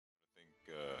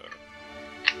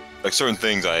like certain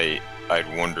things I'd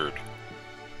wondered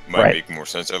might Right. make more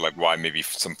sense. Or like why maybe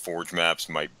some Forge maps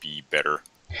might be better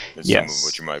than some of what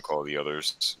Yes. you might call the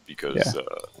others, Yeah. because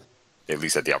they at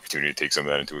least had the opportunity to take some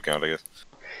of that into account, I guess.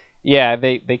 Yeah,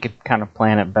 they could kind of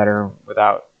plan it better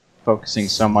without focusing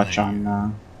so much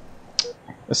on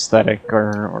aesthetic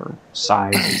or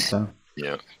size and stuff.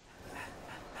 Yeah.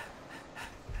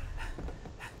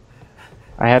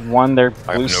 I had one there,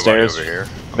 I blue have nobody stairs. over here.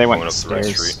 They I'm went going up the red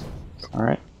stairs. street. All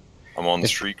right. I'm on the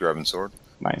street grabbing sword.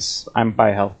 Nice. I'm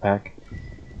by health pack.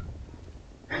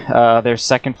 There's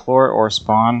second floor or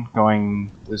spawn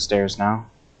going blue stairs now.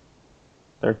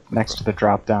 They're next to the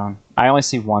drop down. I only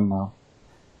see one though.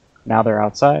 Now they're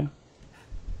outside.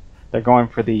 They're going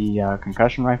for the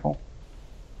concussion rifle.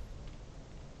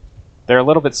 They're a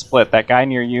little bit split. That guy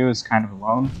near you is kind of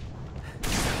alone.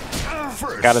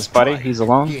 Got his buddy. He's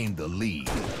alone. Gained the lead.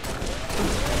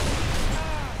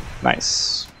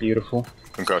 Nice. Beautiful.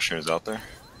 Concussion is out there.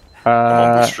 I'm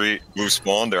on blue Uh, street. Blue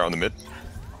spawn. They're on the mid.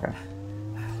 Okay.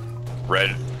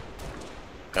 Red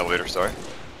elevator. Sorry.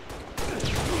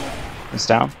 He's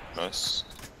down. Nice.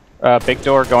 Big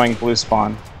door going blue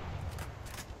spawn.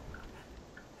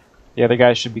 The other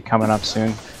guy should be coming up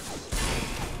soon.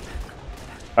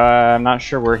 I'm not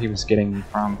sure where he was getting me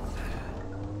from.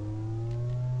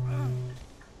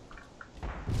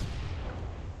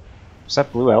 Was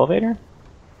that blue elevator?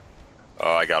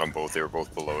 I got them both. They were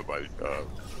both below it by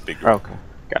big door. Okay,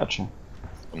 gotcha.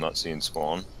 I'm not seeing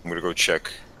spawn. I'm gonna go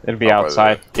check. It'll be out by the-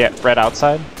 outside. Yeah, red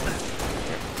outside.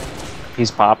 He's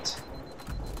popped.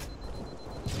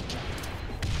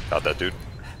 Got that dude.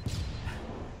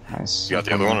 Nice. You got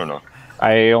the other one or no?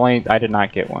 I did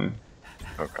not get one.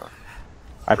 Okay.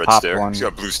 I Red popped stair. one. He's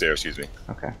got blue stair. Excuse me.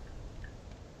 Okay.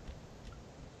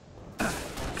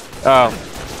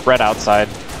 Oh, red outside.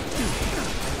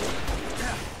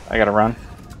 I gotta run.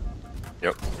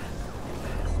 Yep.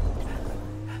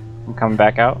 I'm coming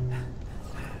back out.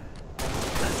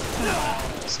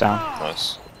 It's down.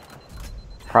 Nice.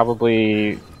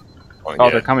 Probably. Oh, Oh,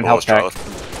 they're coming below help back.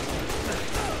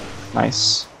 us,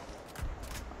 Nice.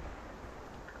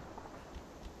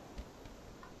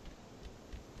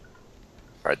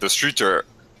 Alright, the streets are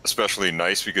especially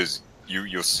nice because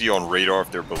you'll see on radar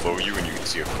if they're below you and you can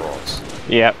see across.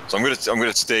 Yep. So I'm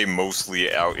gonna stay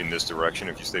mostly out in this direction.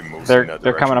 If you stay mostly in They're that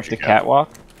they're direction, coming we up the should get them. catwalk.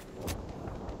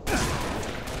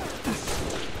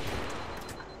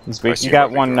 He's weak. see You got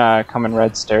him one right coming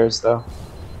red stairs though.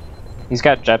 He's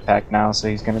got jetpack now, so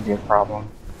he's gonna be a problem.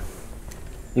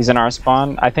 He's in our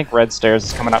spawn. I think red stairs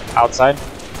is coming up outside.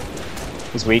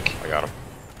 He's weak. I got him.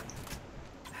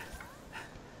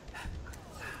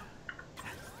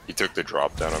 He took the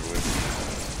drop down, I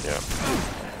believe. Yeah.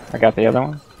 I got the other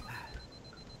one.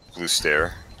 Blue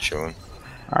stair, chilling.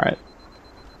 Alright.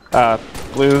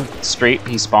 Blue street,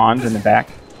 he spawned in the back.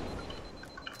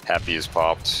 Happy is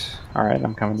popped. Alright,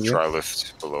 I'm coming to you. Try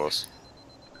lift below us.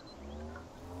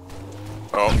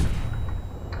 Oh.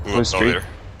 Blue Blue street.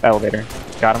 elevator. Elevator.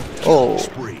 Got him. Oh.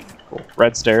 Spree. Cool.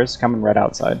 Red stairs, coming red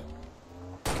outside.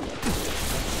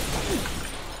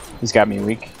 He's got me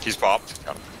weak. He's popped.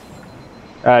 Got him.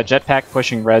 Jetpack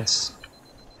pushing reds.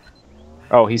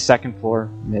 Oh, he's second floor,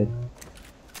 mid.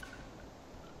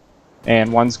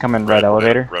 And one's coming red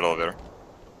elevator. Red elevator.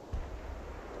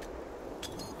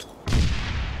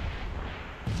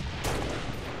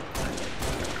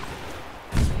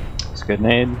 It's a good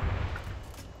nade.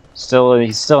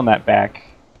 He's still in that back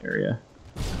area.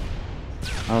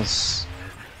 That was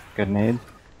a good nade.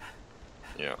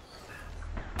 Yeah.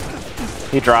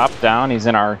 He dropped down. He's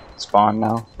in our spawn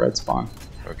now. Red spawn.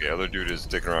 Okay, other dude is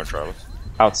sticking around try lift.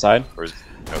 Outside. Or is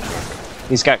okay.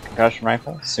 He's got concussion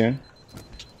rifle soon.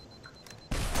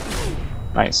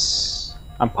 Nice.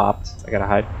 I'm popped. I gotta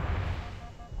hide.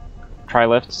 Try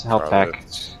lift. Health Try pack.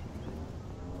 lift.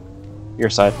 Your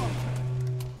side.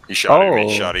 He shot Oh.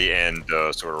 me, shotty, and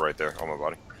sort of right there on my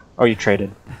body. Oh, you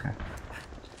traded. Okay.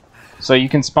 So you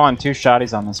can spawn 2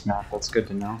 shotties on this map. That's good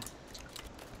to know.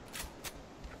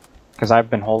 Because I've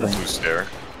been holding. Blue stair.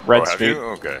 Red oh, have street. you?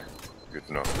 Okay. Good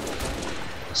to know.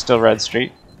 Still red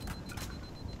street.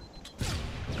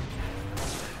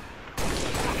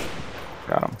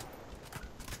 Got him.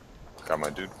 Got my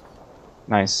dude.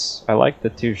 Nice. I like the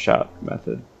 2-shot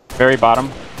method. Very bottom.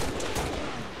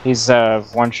 He's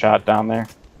 1 shot down there.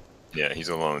 Yeah, he's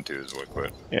alone too, is what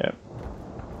quit. Yeah.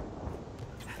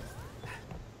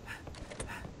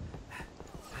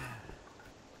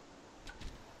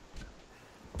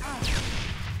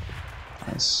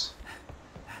 Nice.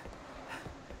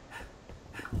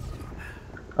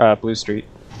 Blue street.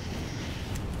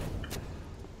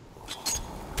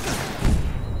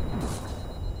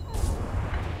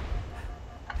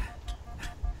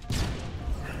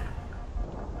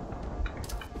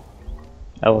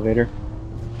 elevator.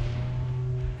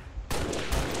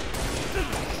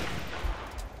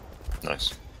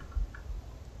 Nice.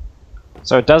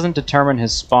 So it doesn't determine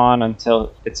his spawn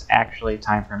until it's actually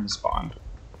time for him to spawn.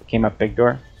 Came up big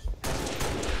door.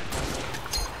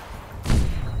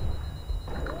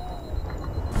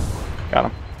 Got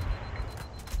him.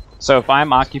 So if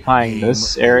I'm occupying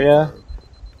this area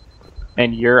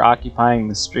and you're occupying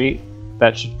the street,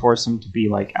 that should force him to be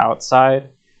like outside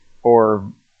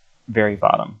or very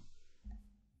bottom.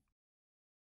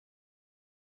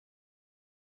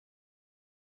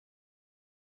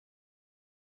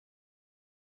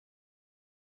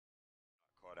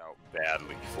 Caught out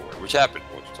badly for it, which happened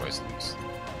once or twice at least.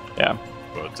 Yeah.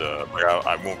 But like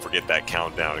I won't forget that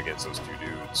countdown against those two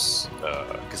dudes.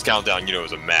 Because countdown, you know,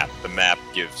 is a map. The map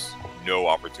gives no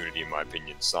opportunity, in my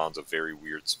opinion, sans a very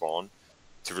weird spawn,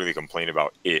 to really complain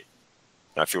about it.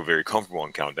 And I feel very comfortable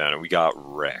on countdown, and we got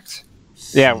wrecked.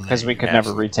 Yeah, because we could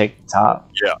never retake the top.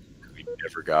 Yeah, we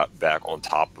never got back on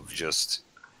top of just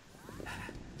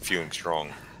feeling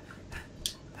strong.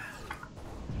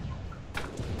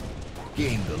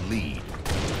 Gain the lead.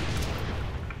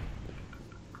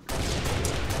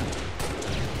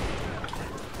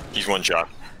 He's one shot.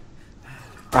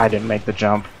 I didn't make the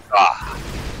jump. Ah,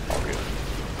 all good.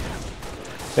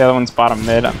 The other one's bottom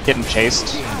mid. I'm getting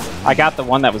chased. I got the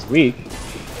one that was weak.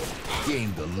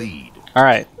 Gain the lead. All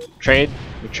right, trade.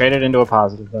 We traded into a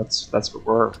positive. That's what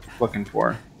we're looking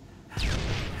for.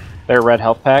 They're red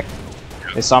health pack.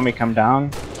 They saw me come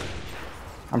down.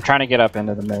 I'm trying to get up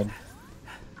into the mid.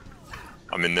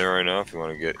 I'm in there right now. If you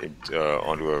want to get it,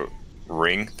 onto a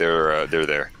ring, they're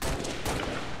there.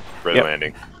 Red Yep.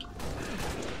 landing.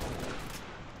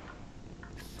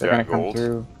 They're They're gonna at come gold.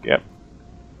 through. Yep.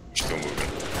 Still moving.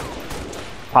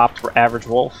 Popped average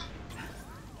wolf.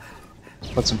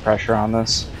 Put some pressure on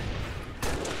this.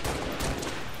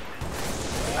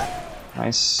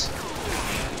 Nice.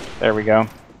 There we go.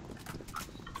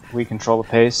 We control the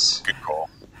pace. Good call.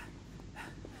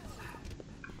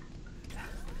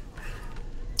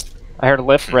 I heard a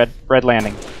lift, red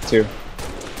landing, too.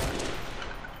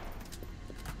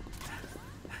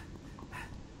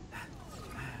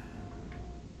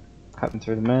 Cutting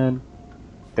through the mid.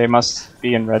 They must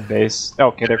be in red base. Oh,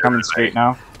 okay, they're coming straight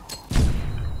now.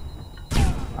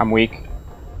 I'm weak.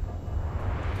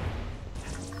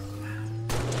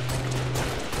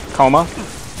 Coma.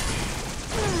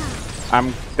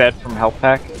 I'm dead from health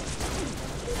pack.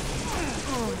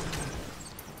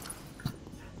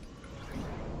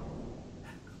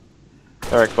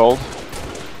 They're at gold.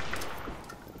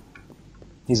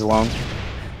 He's alone.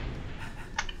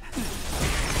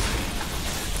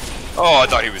 Oh, I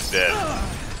thought he was dead.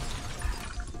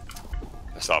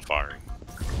 I stopped firing.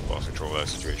 Lost control of that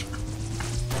situation.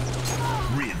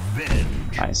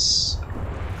 Revenge. Nice.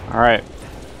 Alright.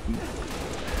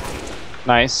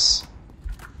 Nice.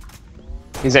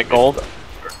 He's at gold.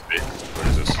 What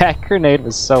is this? That grenade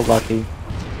was so lucky.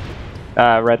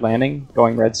 Red landing,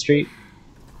 going red street.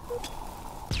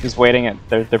 He's waiting at.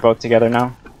 They're both together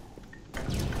now.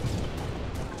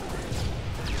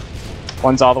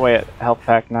 One's all the way at health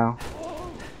pack now.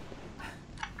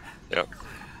 Yep.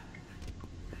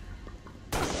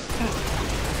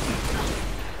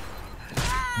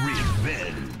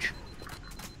 Revenge.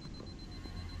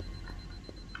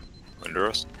 Under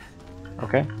us.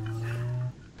 Okay.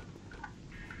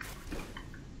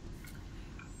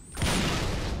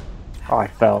 Oh, I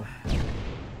fell.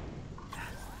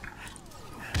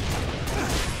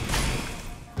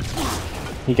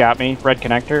 He got me. Red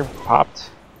connector popped.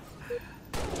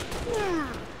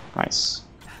 Nice.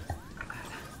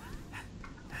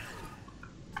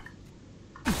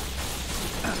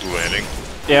 Blue landing.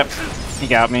 Yep, he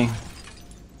got me.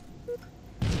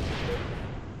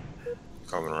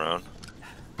 Coming around.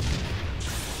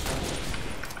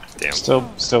 Damn.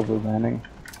 Still blue landing.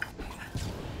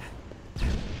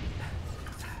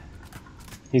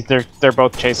 They're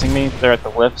both chasing me. They're at the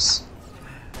lifts.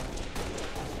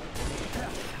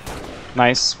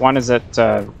 Nice. One is at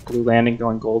blue landing,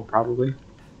 going gold probably.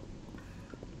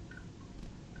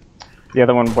 The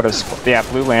other one would have. Yeah,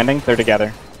 blue landing. They're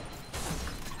together.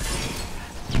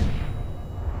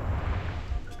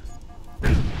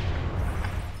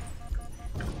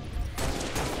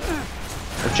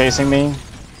 They're chasing me.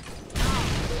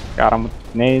 Got him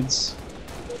with nades.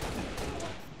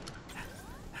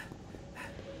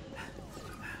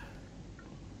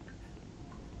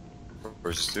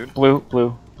 Where's this dude?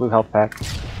 Blue health pack.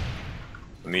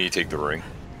 Let me take the ring.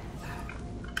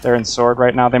 They're in sword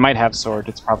right now. They might have sword.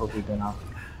 It's probably been up.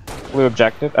 Blue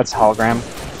objective. That's hologram.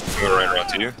 Going right around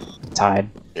to you. Tied.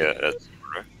 Yeah, that's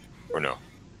right. Or no?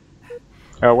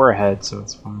 Oh, we're ahead, so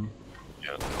it's fine.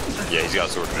 Yeah, yeah, he's got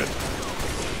sword mid.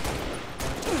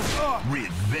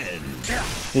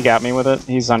 Revenge. He got me with it.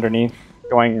 He's underneath,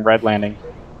 going red landing.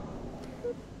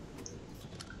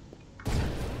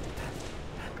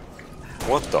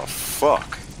 What the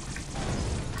fuck?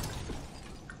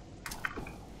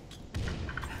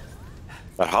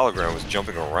 That hologram was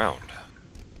jumping around.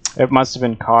 It must have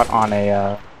been caught on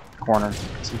a corner.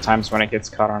 Sometimes when it gets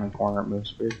caught on a corner, it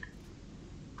moves weird.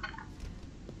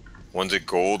 One's at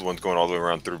gold, one's going all the way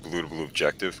around through blue to blue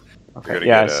objective. Okay,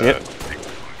 yeah, I see it.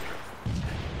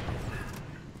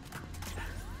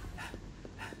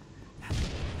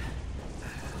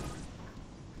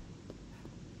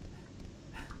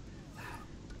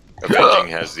 Avenging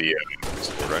has the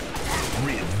sword, right?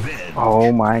 Revenge.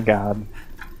 Oh my god.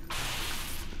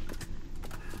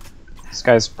 This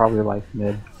guy's probably like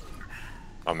mid.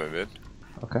 I'm in mid.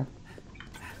 Okay.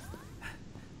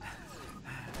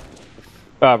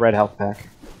 Red health pack.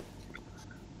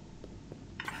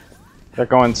 They're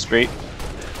going straight.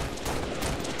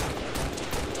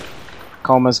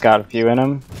 Coma's got a few in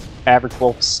him. Average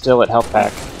Wolf's still at health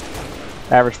pack.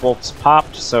 Average Wolf's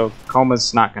popped, so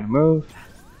Coma's not gonna move.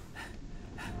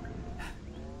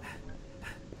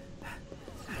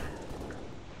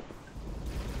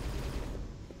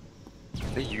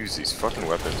 They use these fucking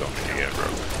weapons on me again, bro.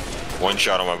 One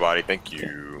shot on my body, thank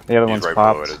you. The other He's one's right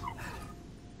popped. below it.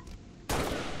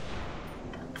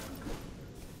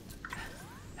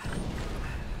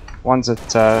 One's at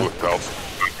Blue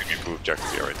elf. Give me blue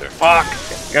objective, yeah, right there. fuck!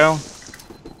 Go.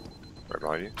 Right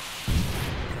behind you.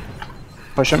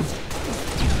 Push him.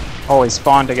 Oh, he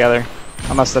spawned together.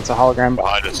 Unless that's a hologram.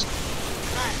 Behind us.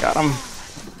 Got him.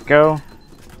 Go.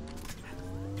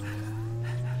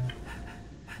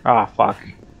 Ah, fuck.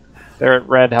 They're at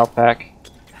red health pack.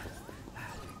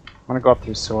 I'm gonna go up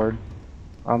through sword.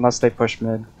 Unless they push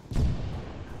mid.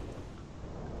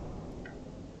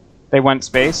 They went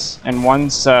space, and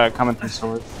one's coming through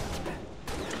sword.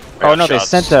 Oh no, they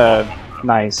sent a...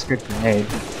 Nice, good grenade.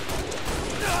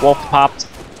 Wolf popped.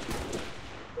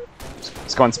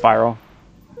 It's going spiral.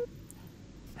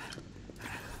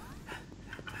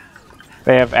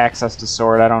 They have access to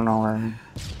sword, I don't know where.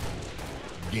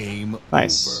 Game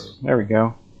Nice. over. There we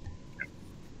go.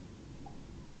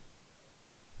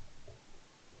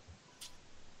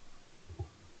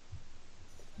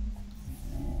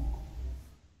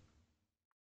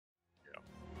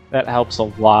 That helps a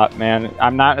lot, man.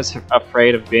 I'm not as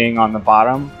afraid of being on the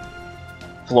bottom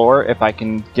floor if I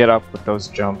can get up with those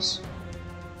jumps.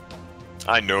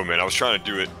 I know, man. I was trying to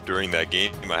do it during that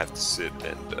game. I have to sit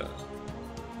and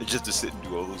just to sit and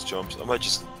do all those jumps. I might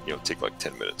just, take like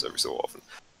 10 minutes every so often.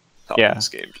 Hop in this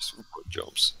game, just record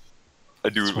jumps. I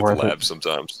do it with labs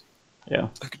sometimes. Yeah.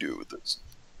 I could do it with this.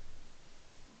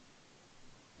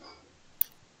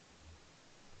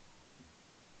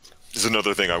 There's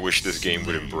another thing I wish this game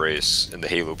would embrace, and the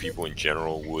Halo people in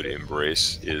general would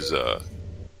embrace, is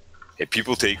if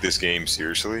people take this game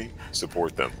seriously,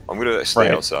 support them. I'm gonna stay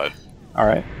outside.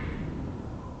 Alright.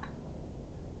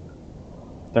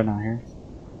 They're not here.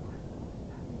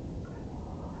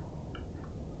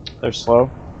 They're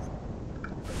slow.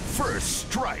 First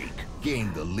strike.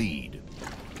 Gain the lead.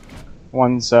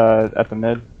 One's at the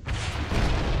mid.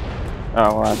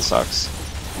 Oh, well, that sucks.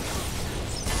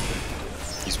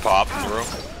 He's popped, bro.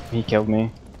 He killed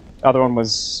me. The other one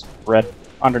was red,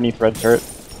 underneath red turret.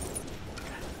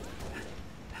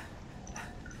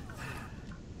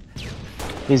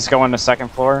 He's going to second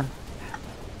floor.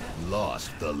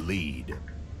 Lost the lead.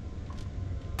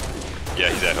 Yeah,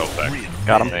 he's at health pack.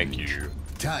 Got him. Thank you.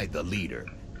 Tied the leader.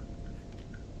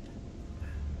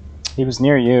 He was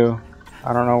near you.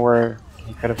 I don't know where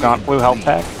he could have gone. Blue health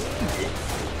pack.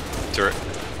 Turret.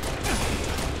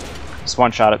 Just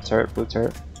one shot at turret, blue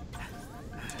turret.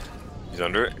 He's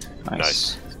under it.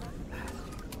 Nice.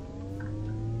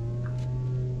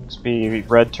 Must be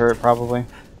red turret probably.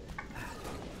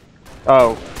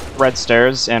 Oh, red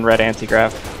stairs and red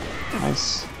anti-grav.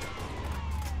 Nice.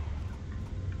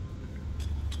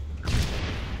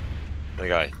 I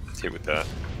think I hit with that.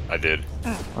 I did.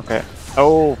 Okay.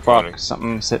 Oh fuck!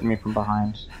 Something's hitting me from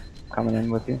behind. Coming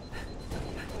in with you.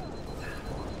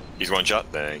 He's one shot.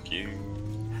 Thank you.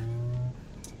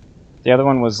 The other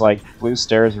one was like blue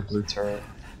stairs or blue turret.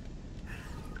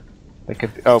 They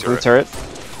could. Oh, blue turret.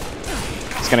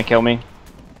 He's gonna kill me.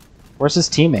 Where's his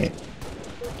teammate?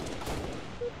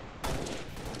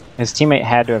 His teammate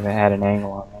had to have had an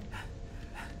angle on him.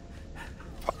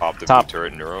 Pop the Top. blue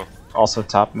turret, Neuro. Also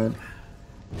top mid.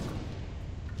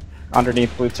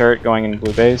 Underneath blue turret, going in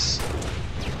blue base.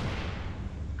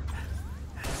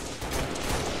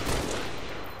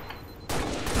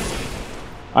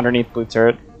 Underneath blue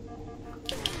turret.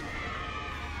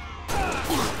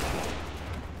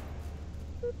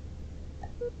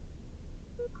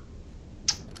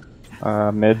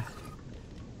 Mid.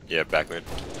 Yeah, back mid.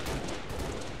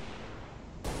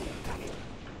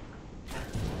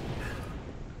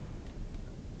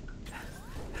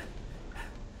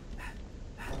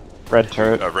 Red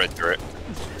turret. Red turret.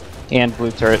 And blue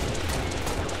turret.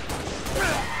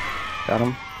 Got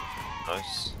him.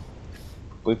 Nice.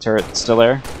 Blue turret still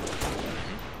there.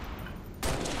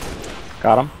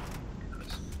 Got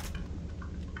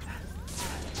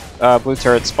him. Blue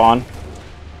turret spawn.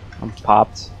 I'm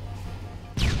popped.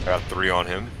 I got 3 on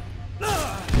him.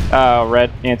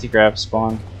 Red anti-grav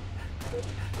spawn.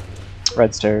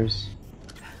 Red stairs.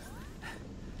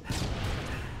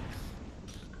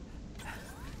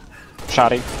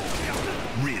 Shoddy.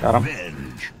 Got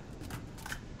him.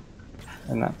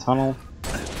 In that tunnel.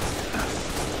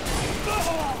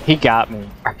 He got me.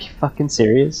 Are you fucking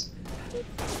serious?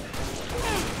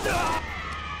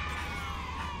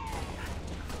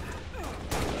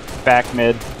 Back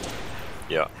mid.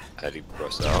 Yeah, had he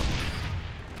pressed out.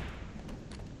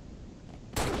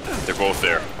 They're both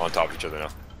there, on top of each other now.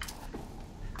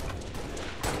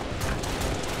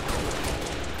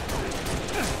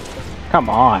 Come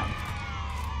on.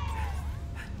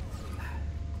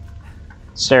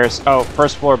 Stairs. Oh,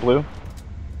 first floor blue.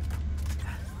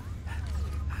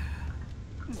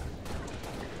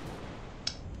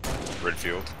 Red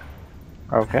field.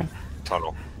 Okay.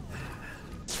 Tunnel.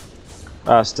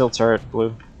 Still turret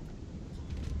blue.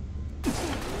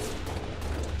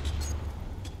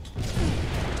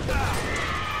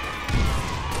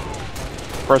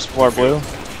 First floor blue.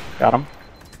 Got him.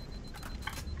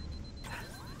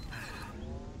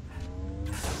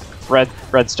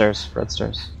 Red stairs. Red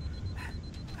stairs.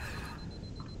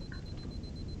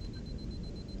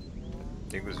 I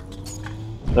think it was...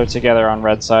 They're together on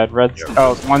red side. Red. Yeah.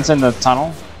 Oh, one's in the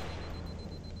tunnel.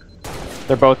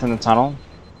 They're both in the tunnel.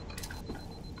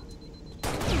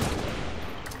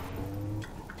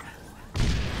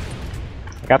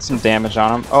 I got some damage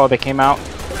on them. Oh, they came out.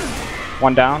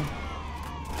 One down.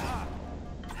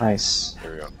 Nice.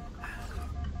 There we go.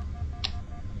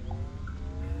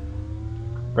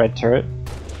 Red turret.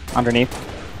 Underneath.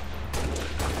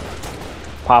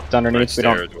 Popped underneath. Red We stair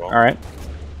don't. as well. All right.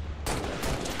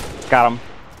 Got him.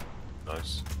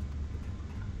 Nice.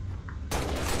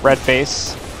 Red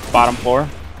face. Bottom floor.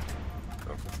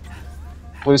 Okay.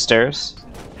 Blue stairs.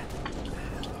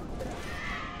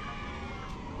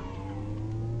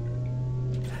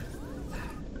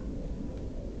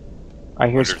 I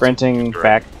hear Under sprinting turret.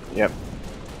 back. Yep.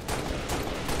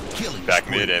 Back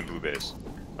mid and blue base.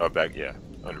 Oh, back, yeah.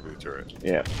 Under blue turret.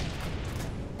 Yep.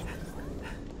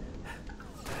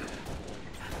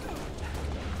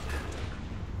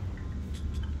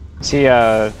 See,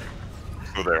 Still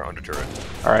there, under turret.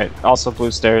 alright, also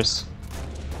blue stairs.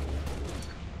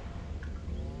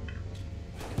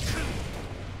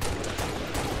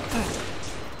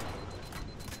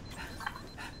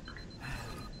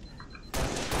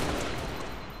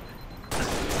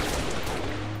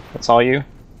 That's all you?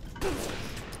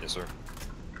 Yes, sir.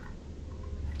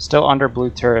 Still under blue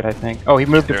turret, I think. Oh, he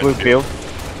moved to There in blue the field.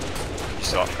 field. You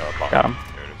saw bottom. Got him.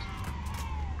 There it is.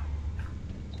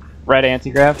 Red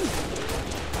anti-grav.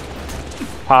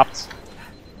 Popped.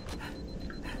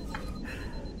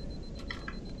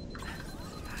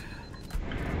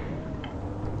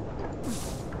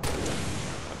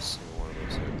 Let's see one of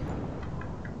those hit.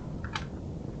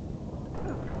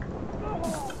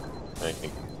 Thank you.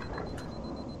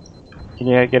 Can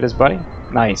you get his buddy?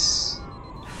 Nice.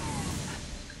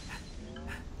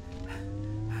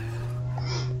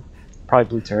 Probably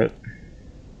blue turret.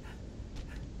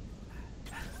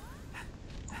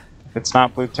 If it's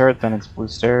not blue turret, then it's blue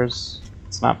stairs. If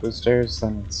it's not blue stairs,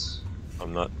 then it's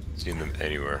I'm not seeing them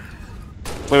anywhere.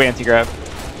 blue anti-grav.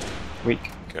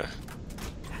 Weak. Okay.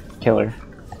 Killer.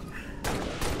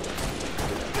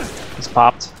 He's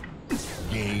popped.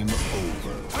 Game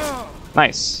over.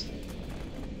 Nice.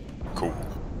 Cool.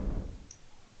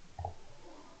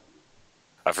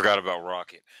 I forgot about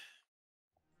Rocket.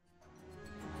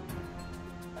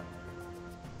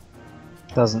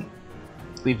 Doesn't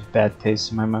leave a bad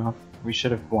taste in my mouth. We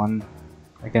should have won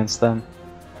against them.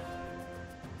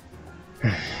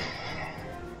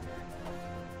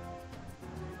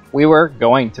 We were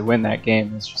going to win that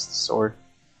game. It's just the sword.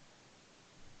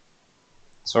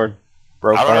 Sword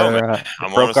broke I don't know, our. man.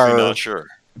 I'm honestly not sure.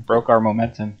 Broke our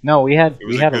momentum. No, we had It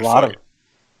was we a had a good lot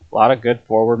fight. of good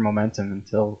forward momentum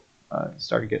until you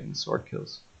started getting sword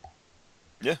kills.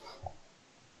 Yeah.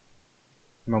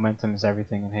 Momentum is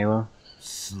everything in Halo.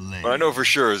 Slain. What I know for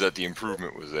sure is that the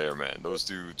improvement was there, man. Those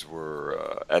dudes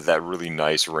were at that really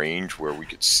nice range where we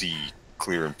could see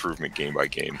clear improvement game by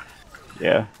game.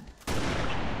 Yeah.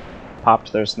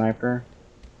 Popped their sniper.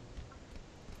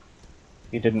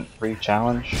 He didn't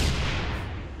re-challenge.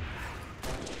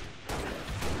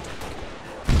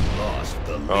 Lost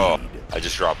the lead. Oh, I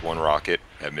just dropped one rocket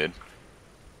at mid.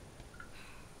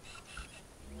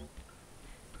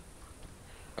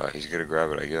 He's gonna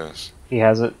grab it, I guess. He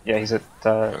has it. Yeah, he's at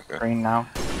Okay. green now.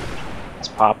 He's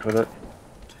popped with it.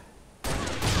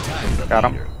 Tied the Got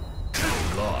him. leader.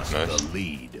 Lost Nice. the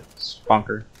lead. It's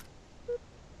bunker.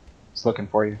 He's looking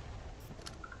for you.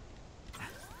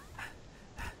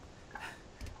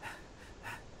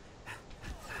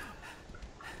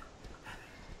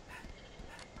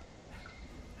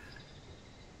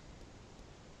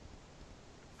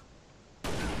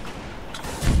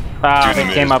 Ah, Dude, he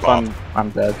the came mid up is on. I'm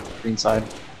dead. Green side.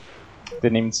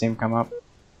 Didn't even see him come up.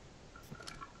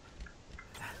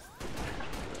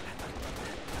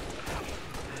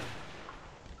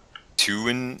 Two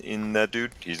in that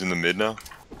dude. He's in the mid now.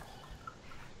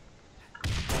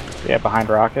 Yeah, behind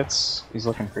rockets. He's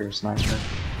looking for your sniper.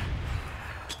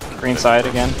 Green side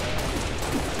again.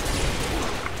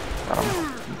 Got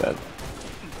him. I'm dead.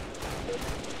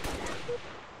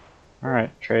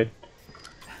 Alright, trade.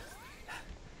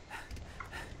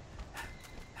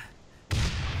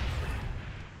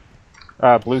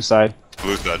 Blue side.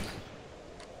 Blue side.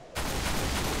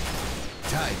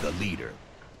 Tied the leader.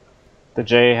 The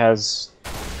J has a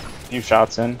few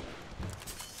shots in.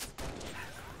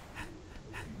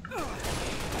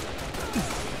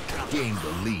 Gained the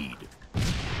lead.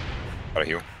 Gotta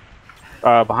heal.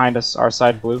 Behind us, our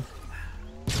side blue.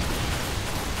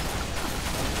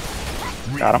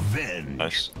 Got him. Revenge.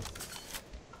 Nice.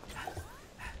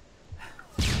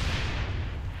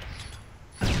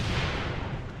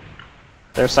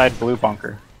 Their side blue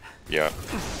bunker. Yeah.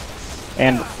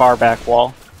 And far back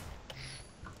wall.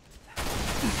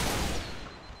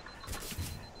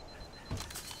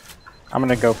 I'm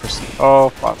gonna go for some. Oh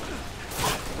fuck.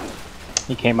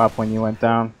 He came up when you went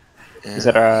down. Is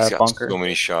it a He's got bunker? so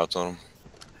many shots on him.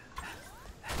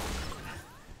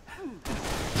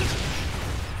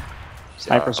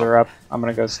 Snipers are up. I'm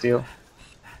gonna go steal.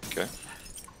 Okay.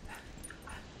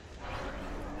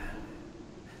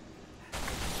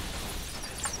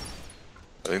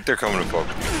 I think they're coming to fuck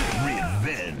with me.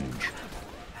 Revenge.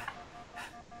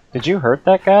 Did you hurt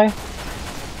that guy?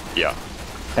 Yeah.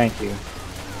 Thank you.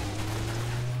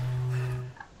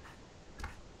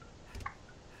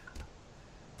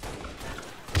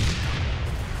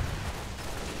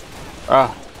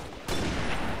 Ah.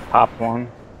 Popped one.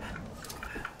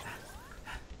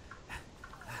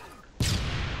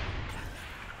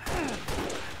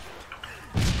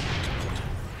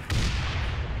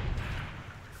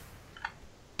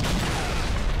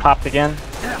 Popped again.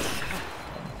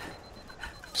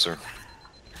 Sir.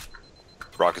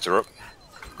 Rockets are up.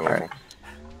 Going Alright.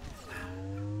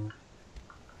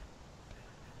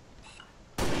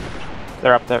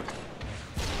 They're up there.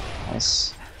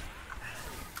 Nice.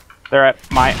 They're at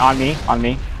on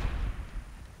me.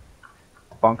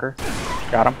 Bunker.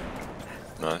 Got him.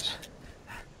 Nice.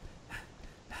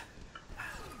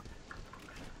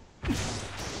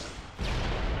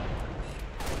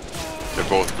 They're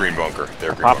both green bunker.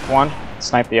 They're green Popped bunker. one.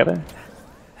 Snipe the other.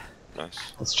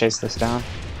 Nice. Let's chase this down.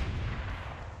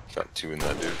 Got two in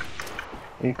that dude.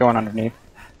 He's going underneath.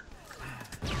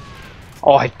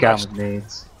 Oh, I got him with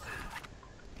nades.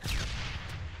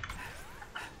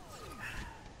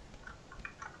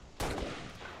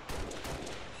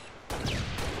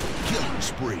 Killing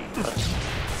spree.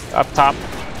 Up top.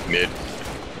 Mid.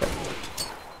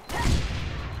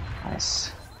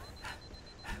 Nice.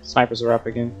 Snipers are up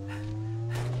again.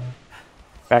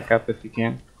 Back up if you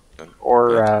can.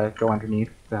 Or go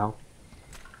underneath to help.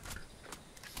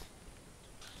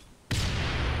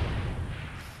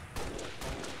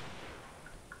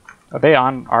 Are they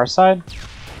on our side?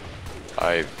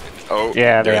 Oh,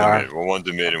 Yeah, they're they in the are. mid. Well, one's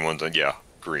in mid and one's on, yeah,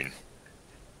 green.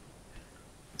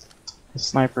 The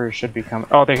sniper should be coming.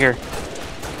 Oh, they're here.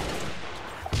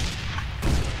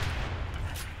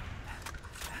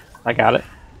 I got it.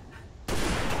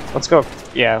 Let's go.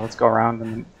 Yeah, let's go around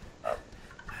and.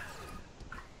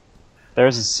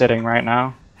 Theirs is sitting right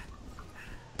now.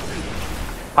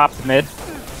 Pop the mid.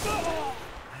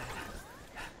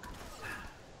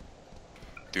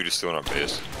 Dude is still on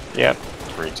base. Yep,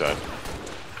 Green side.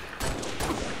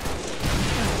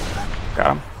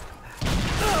 got him.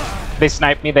 They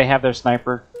sniped me. They have their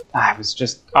sniper. I was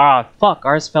just. Ah, fuck.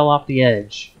 Ours fell off the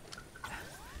edge.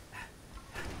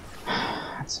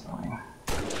 That's annoying.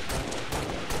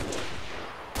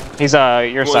 He's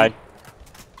your Well, side.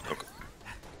 Okay.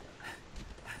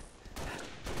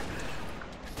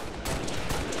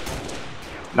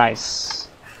 Nice.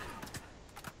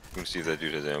 Let me see if that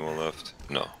dude has ammo left.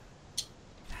 No.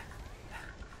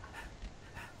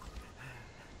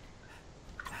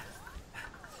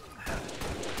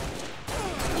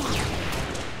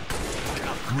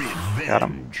 Got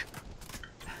him. Revenge.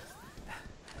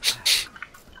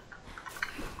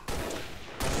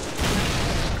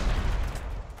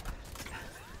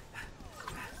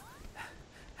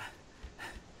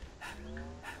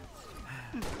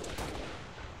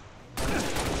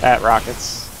 At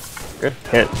rockets. Good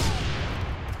hit.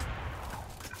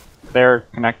 Their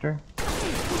connector.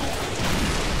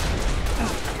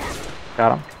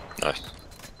 Got him. Nice.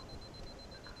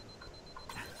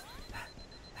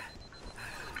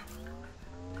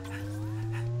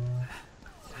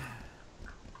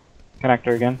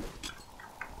 Connector again.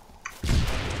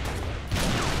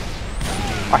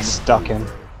 I stuck him.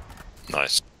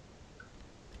 Nice.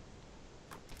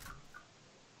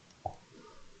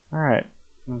 Alright.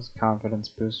 That was a confidence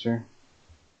booster.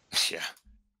 Yeah.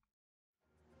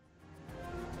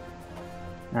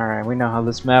 Alright, we know how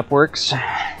this map works.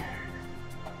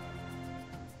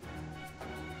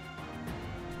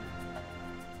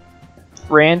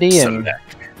 Randy and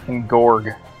Gorg.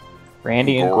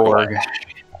 Randy and Gorg.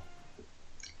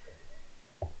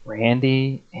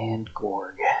 Randy and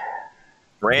Gorg.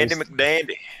 Randy At least-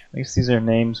 McDandy. At least these are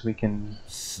names we can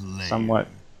Slayer. somewhat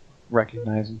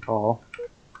recognize and call.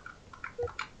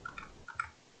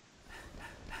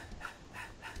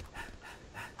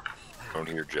 I don't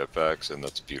hear jetpacks, and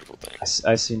that's a beautiful thing.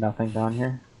 I see nothing down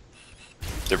here.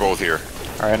 They're both here.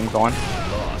 Alright, I'm going.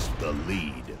 Lost the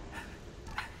lead.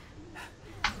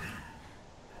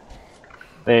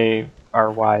 They are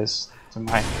wise to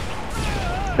my...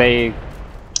 They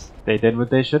did what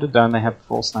they should have done. They have a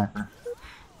full sniper.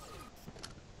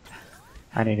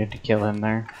 I needed to kill him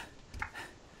there.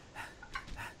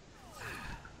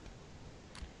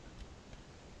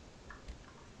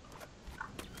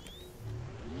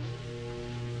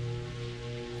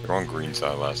 They're on green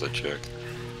side last I checked.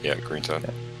 Yeah, green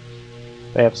side.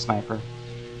 They have sniper.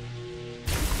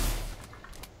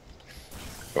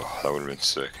 Oh, that would have been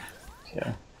sick.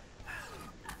 Yeah.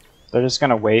 They're just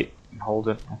gonna wait and hold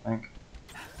it, I think.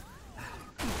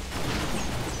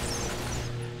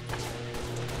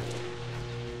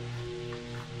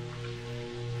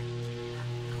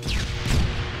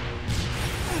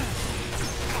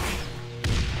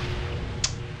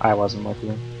 I wasn't with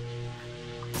you.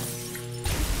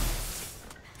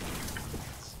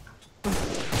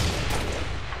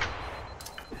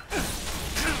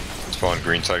 Spawn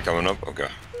green side coming up? Okay.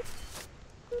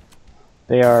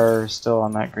 They are still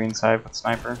on that green side with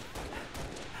sniper.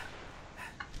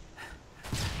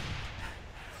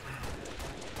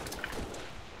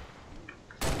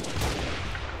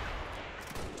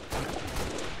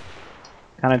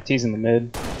 Kind of teasing the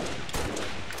mid.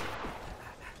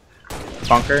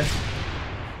 Bunker.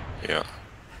 Yeah.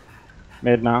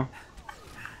 Mid now.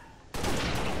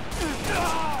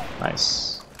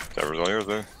 Nice. That was all yours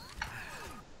there?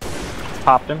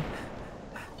 Popped him.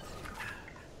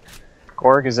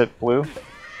 Gorg, is it blue?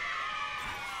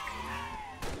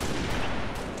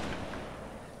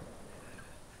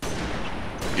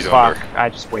 He's Fuck, under. I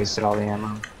just wasted all the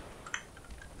ammo.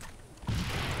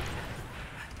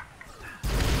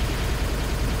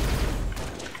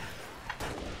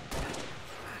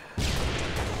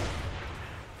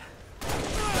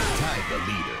 Tied the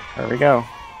leader. There we go.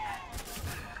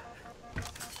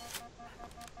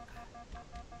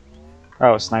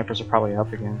 Oh, snipers are probably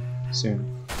up again soon.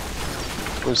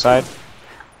 Blue side.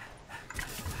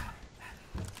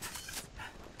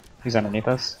 He's underneath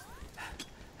us.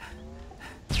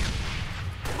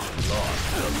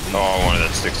 Oh, I wanted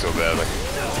that stick so badly.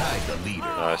 Tied the leader.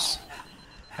 Nice.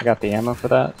 I got the ammo for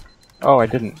that. Oh, I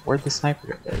didn't. Where'd the sniper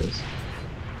go? There it is.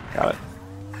 Got it.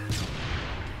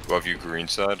 Above you, green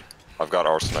side. I've got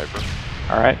our sniper.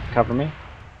 Alright, cover me.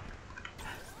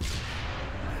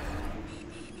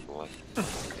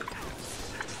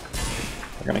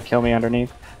 They're gonna kill me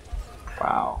underneath.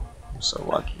 Wow, I'm so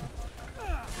lucky.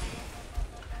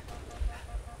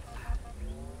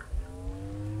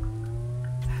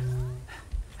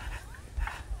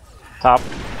 Top.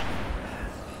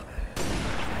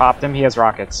 Popped him, he has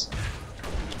rockets.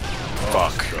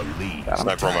 Fuck. The lead. Got him.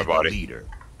 Sniper on my Tied the body. leader.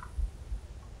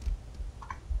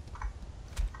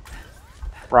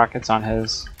 Rockets on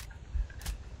his.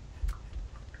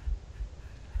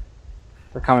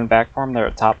 They're coming back for him, they're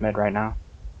at top mid right now.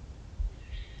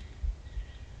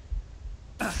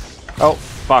 Oh,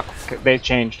 fuck. They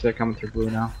changed, they're coming through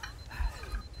blue now.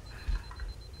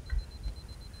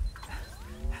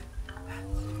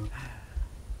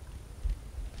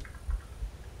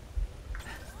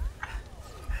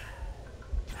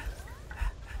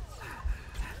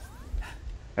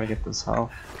 Gotta get this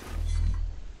health.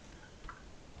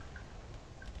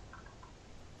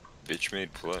 Bitch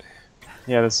made play.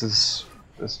 Yeah, this is.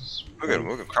 Look at him.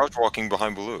 Look at him. Crouch walking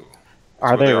behind blue.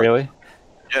 Are they really?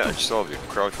 Yeah, I just saw the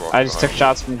crouch walking. I just took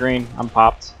shots from green. I'm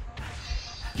popped.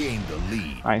 Gain the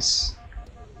lead. Nice.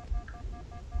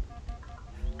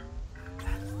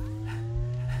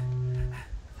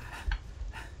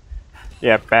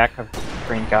 Yeah, back of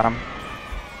green got him.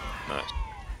 Nice.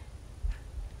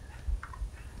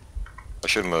 I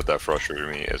shouldn't let that frustrate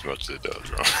me as much as it does,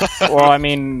 bro. Well, I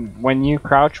mean, when you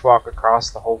crouch walk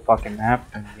across the whole fucking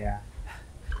map, then yeah.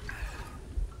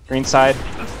 Green side.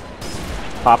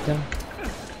 Popped him.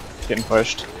 Getting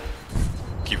pushed.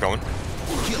 Keep going.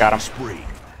 Got him. Spree.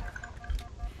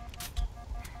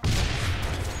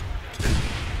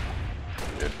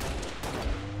 Good.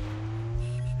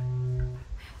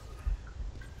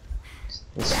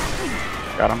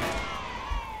 Got him.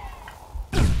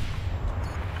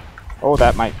 Oh,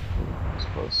 that might. That was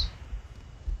close.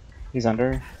 He's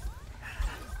under.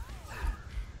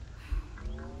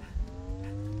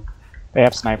 They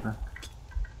have sniper.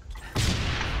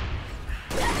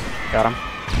 Got him.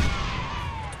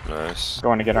 Nice.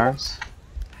 Going to get ours.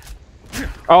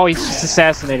 Oh, he's just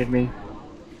assassinated me.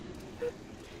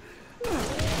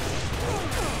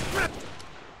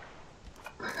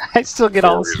 I still get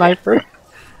all the sniper.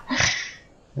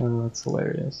 Oh, that's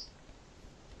hilarious.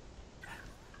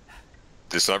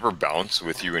 Did sniper bounce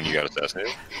with you when you got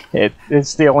assassinated?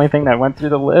 It's the only thing that went through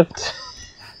the lift.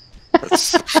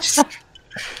 That's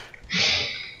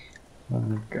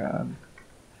Oh god.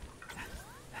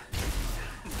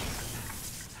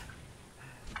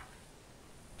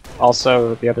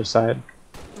 Also, the other side.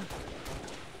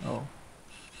 Oh.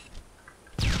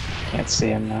 Can't see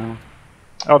him now.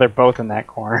 Oh, they're both in that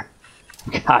corner.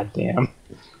 God damn.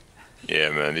 yeah,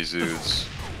 man. These dudes.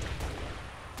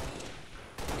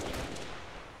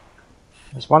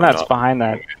 There's one that's behind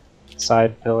that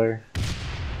side pillar.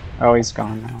 Oh, he's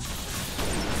gone now.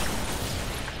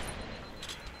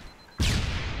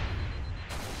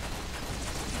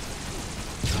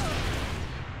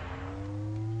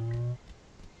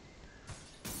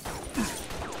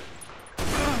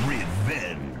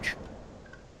 Revenge.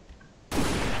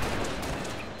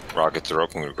 Rockets are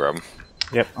up. I'm gonna grab them.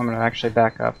 Yep, I'm gonna actually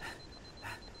back up.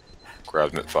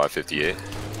 Grab them at 558.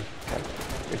 Okay,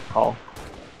 good call.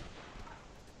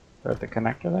 They're at the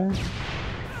connector there.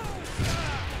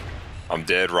 I'm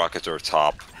dead. Rockets are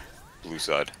top. Blue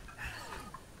side.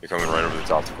 They're coming right over the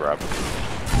top to grab.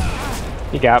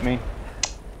 He got me.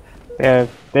 Yeah,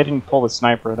 they didn't pull the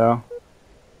sniper though.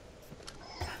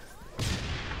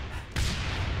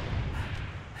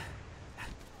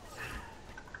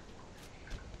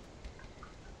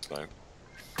 Snipe.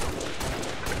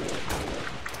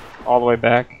 All the way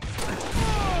back.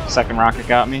 Second rocket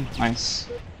got me. Nice.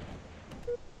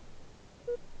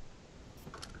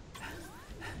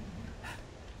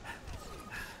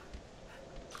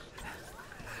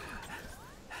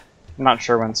 I'm not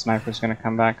sure when sniper's gonna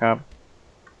come back up.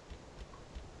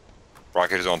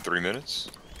 Rocket is on 3 minutes.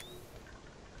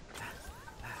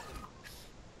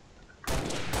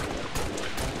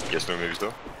 Yes, no, maybe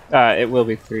so. It will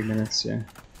be 3 minutes, yeah.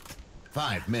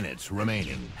 5 minutes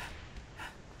remaining.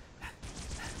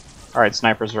 Alright,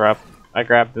 snipers are up. I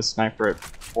grabbed this sniper at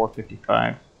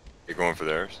 4:55. You're going for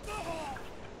theirs.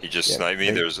 He just Yeah, sniped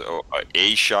me. There's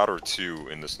a shot or two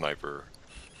in the sniper.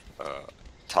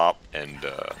 Top and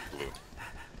blue.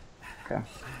 Okay.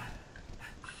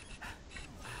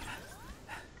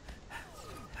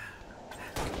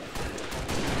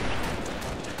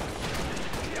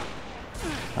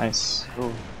 Nice.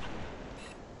 Ooh.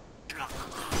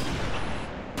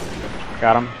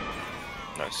 Got him.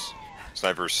 Nice.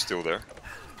 Sniper's still there.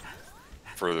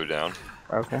 Further down.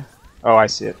 Okay. Oh, I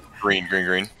see it. Green, green,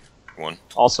 green. One.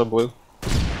 Also blue.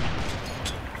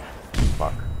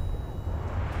 Fuck.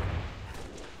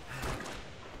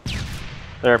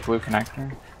 They're at blue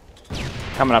connector.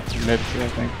 Coming up to mid too, I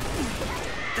think.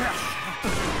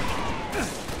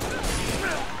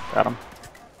 Got him.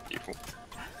 People.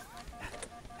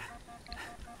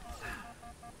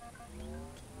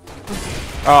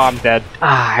 Oh, I'm dead.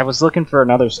 Ah, I was looking for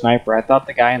another sniper. I thought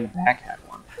the guy in the back had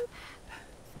one.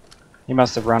 He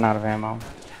must have run out of ammo.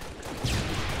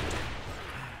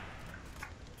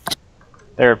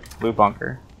 They're blue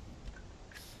bunker.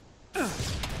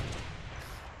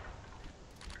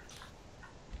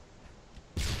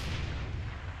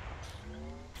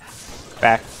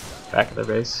 Back of their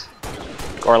base.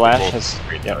 Gorlash has.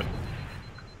 Green Yep. side.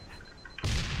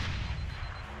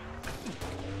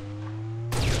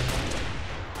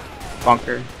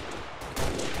 Bunker.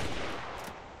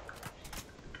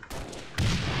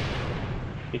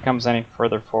 If he comes any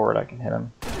further forward, I can hit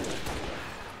him.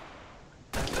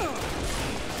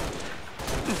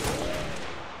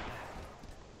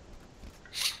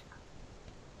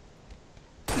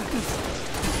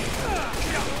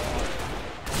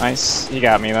 Nice. He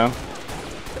got me, though.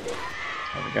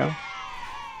 There we go.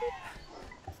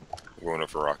 Going up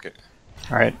for rocket.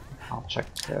 Alright, I'll check.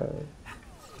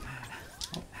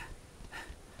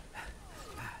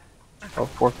 Oh,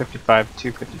 455,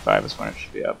 255 is when it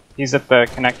should be up. He's at the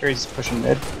connector, he's pushing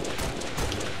mid.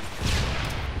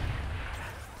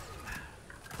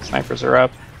 Snipers are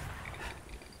up.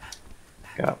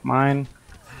 Got mine.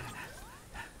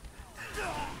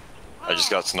 I just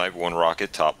got sniped, 1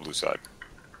 rocket, top blue side.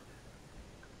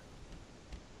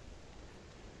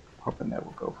 Hoping they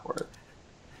will go for it.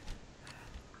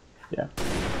 Yeah.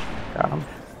 Got him.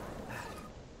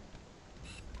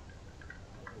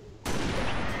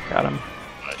 Got him.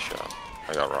 Nice shot.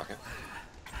 I got rocket.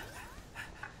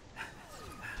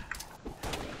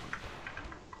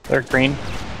 They're green.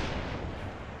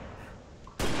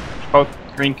 Both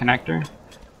green connector.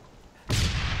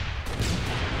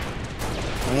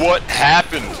 What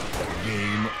happened?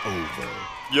 Game over.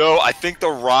 Yo, I think the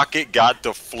rocket got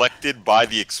deflected by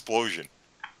the explosion.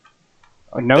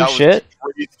 Oh, no That was shit?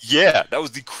 Yeah, that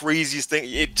was the craziest thing.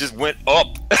 It just went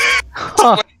up.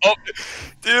 Huh. Went up.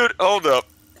 Dude, hold up.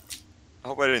 I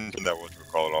hope I didn't turn that one to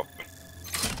call it off.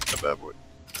 Not bad boy.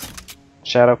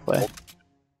 Shadow play.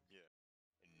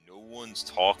 No one's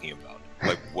talking about it,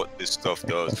 like what this stuff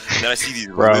does. And then I see these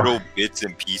Bro. little bits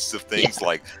and pieces of things,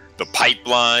 like the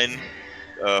pipeline.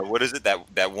 What is it?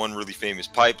 That one really famous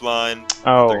pipeline.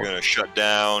 Oh. They're gonna shut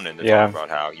down, and they're Yeah. talking about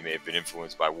how he may have been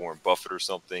influenced by Warren Buffett or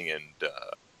something, and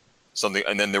something.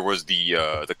 And then there was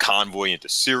the convoy into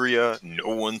Syria.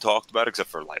 No one talked about it except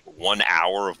for like 1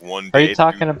 hour of one day. Are you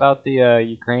talking about the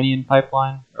Ukrainian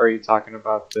pipeline? Or are you talking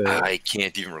about the... I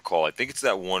can't even recall. I think it's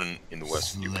that one in the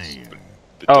Western US. Slayer.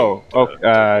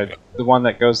 The one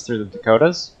that goes through the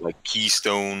Dakotas? Like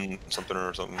Keystone something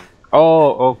or something.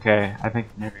 Oh, okay. I think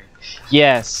maybe.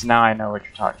 Yes, now I know what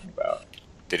you're talking about.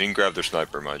 They didn't grab their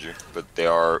sniper, mind you, but they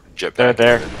are jetpack. They're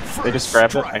there. They just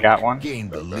grabbed it. I got one.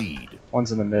 Gained the lead.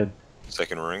 One's in the mid.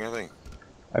 Second ring, I think.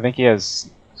 I think he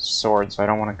has sword, so I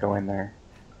don't want to go in there.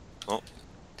 Well,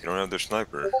 they don't have their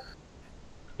sniper.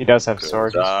 He does have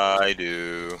sword. I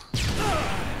do.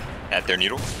 At their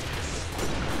needle?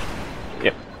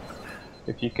 Yep.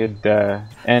 If you could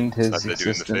end his Slap that dude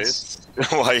in the existence.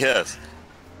 face? Why, yes.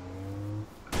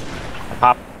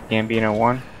 Pop Gambino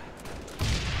 1.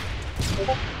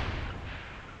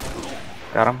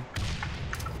 Got him.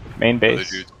 Main Other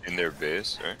base. dude's in their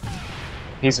base, right?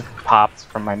 He's popped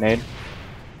from my nade.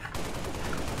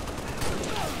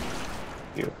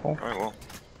 Beautiful. Alright, well.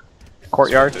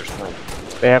 Courtyard. There's no...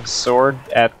 They have sword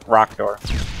at rock door.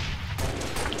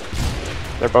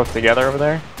 They're both together over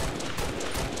there.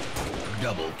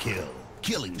 Double kill.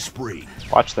 Killing spree.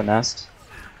 Watch the nest.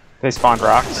 They spawned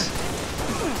rocks.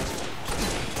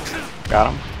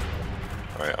 Got him.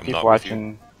 Alright, I'm Keep not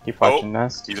watching. Keep watching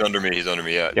nest. with you. He's under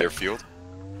me, yeah, their field.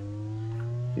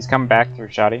 He's coming back through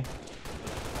shoddy.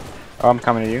 Oh, I'm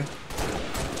coming to you.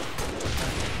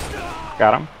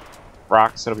 Got him.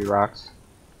 Rocks. It'll be rocks.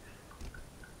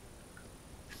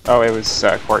 Oh, it was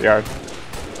courtyard.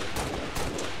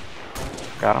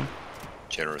 Got him.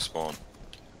 Generous spawn.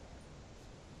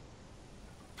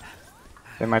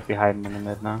 They might be hiding in the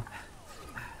mid now.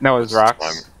 No, it was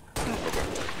rocks.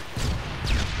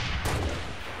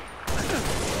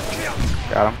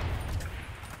 Got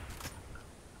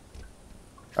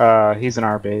him. He's in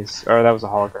our base. Or that was a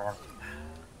hologram.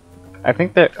 I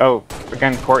think that... Oh,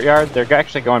 again, courtyard. They're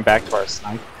actually going back to our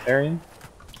snipe area.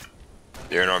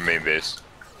 They're in our main base.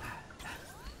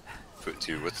 Foot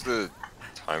 2. What's the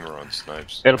timer on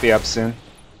snipes? It'll be up soon.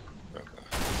 Okay.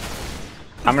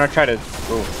 I'm gonna try to...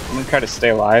 Ooh, I'm gonna try to stay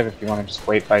alive if you want to just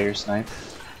wait by your snipe.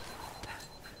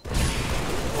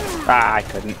 Ah, I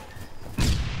couldn't.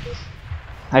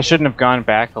 I shouldn't have gone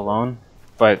back alone,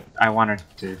 but I wanted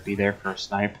to be there for a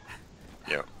snipe.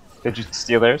 Yeah. Did you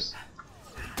steal theirs?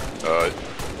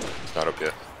 It's not up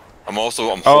yet. I'm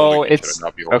holding. Oh, Should it's I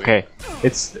not be holding? okay.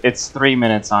 It's 3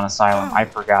 minutes on Asylum. I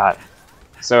forgot,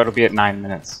 so it'll be at 9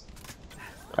 minutes.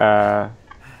 There's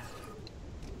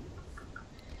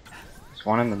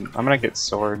one in the. I'm gonna get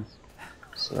sword,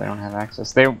 so they don't have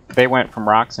access. They went from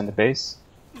rocks into base.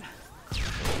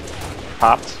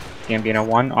 Popped. Gambino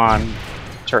 1 on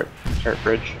turret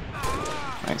bridge.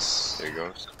 Nice. There he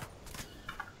goes.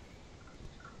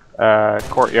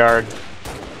 Courtyard.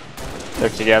 They're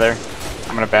together.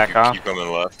 I'm gonna back off. Keep coming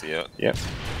left, yeah. Yep.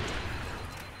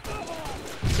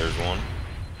 There's one.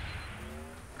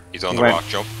 He's on He the went- rock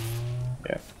jump.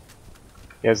 Yeah.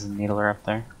 He has the needler up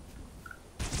there.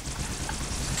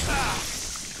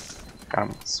 Got him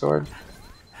with the sword.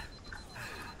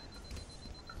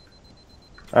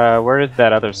 Where did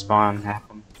that other spawn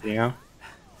happen? Do you know?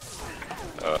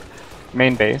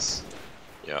 Main base.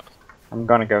 Yeah. I'm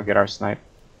gonna go get our snipe.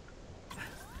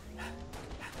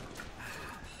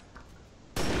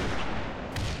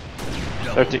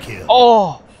 Double kill.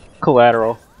 Oh!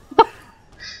 Collateral.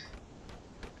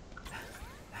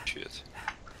 Shit.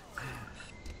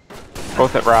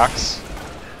 Both at rocks.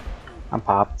 I'm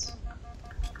popped.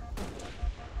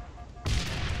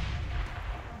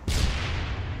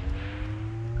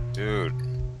 Dude.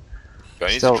 Do I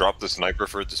need Still- to drop the sniper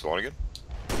for it to spawn again?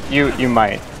 You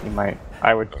might.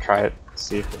 I would Okay. try it,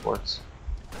 see if it works.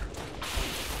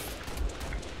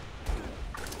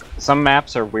 Some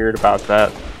maps are weird about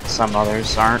that, some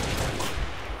others aren't.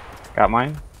 Got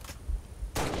mine?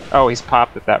 Oh, he's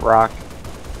popped at that rock.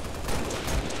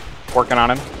 Working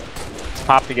on him. He's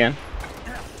popped again.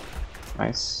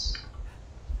 Nice.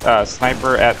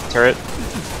 Sniper at turret.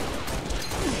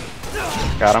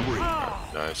 Got him.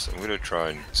 Nice. I'm gonna try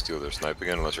and steal their snipe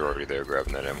again, unless you're already there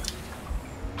grabbing that ammo.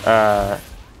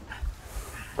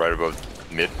 Right above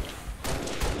mid.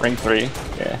 Ring 3.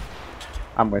 Yeah.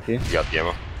 I'm with you. You got the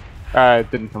ammo? It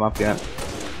didn't come up yet.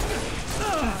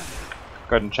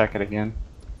 Go ahead and check it again.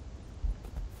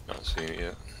 Not seeing it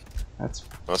yet. That's.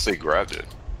 Unless they grabbed it.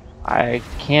 I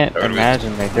can't That would've been-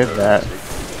 imagine they did that.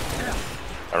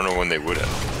 I don't know when they would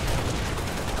have.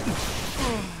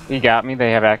 You got me.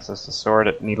 They have access to sword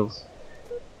at needles.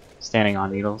 Standing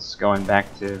on needles, going back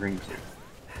to ring 2.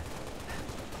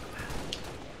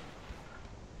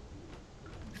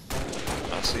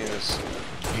 Not seeing this.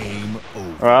 Game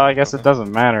over. Well, I guess it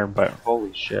doesn't matter, but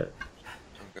holy shit.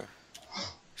 Okay.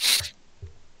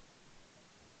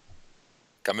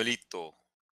 Camelito.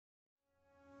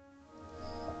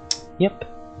 Yep.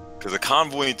 Because a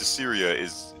convoy into Syria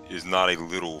is not a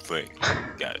little thing,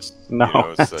 guys. No, you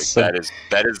know, it's that's like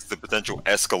that is the potential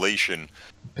escalation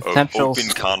Potential of open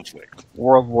conflict.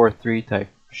 World War III type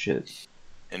shit.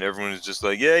 And everyone is just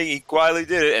like, yeah, he quietly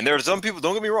did it. And there are some people,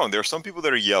 don't get me wrong, there are some people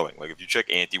that are yelling. Like if you check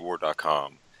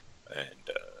antiwar.com, and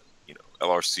you know,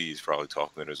 LRC is probably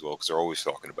talking it as well, because they're always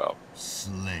talking about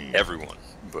Slain. everyone.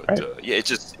 But Right. yeah,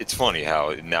 it's funny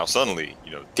how now suddenly,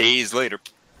 you know, days later,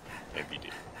 MPD.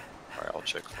 All right, I'll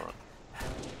check front.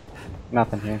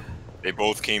 Nothing here. They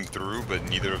both came through, but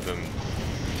neither of them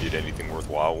did anything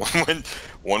worthwhile.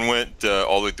 One went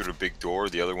all the way through the big door.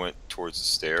 The other went towards the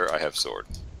stair. I have sword.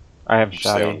 I have You stay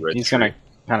on Shoddy. red He's tree. gonna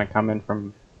kind of come in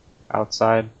from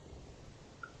outside.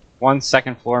 One's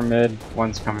second floor mid,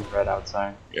 one's coming red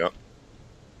outside. Yep.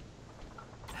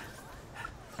 They're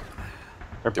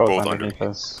They're both both underneath underneath.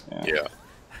 us. Yeah.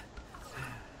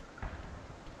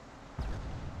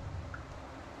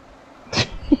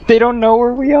 They don't know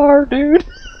where we are, dude.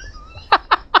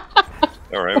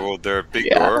 All right. Well, they're a big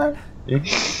door.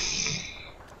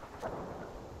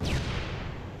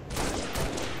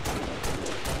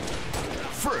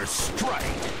 First strike.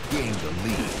 Gain the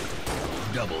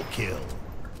lead. Double kill.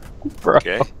 Bro.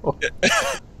 Okay.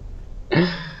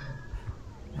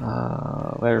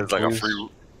 There It's like a blues. free.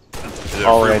 Is it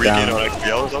All a the free way weekend down. on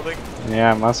XPL or something?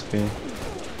 Yeah, it must be.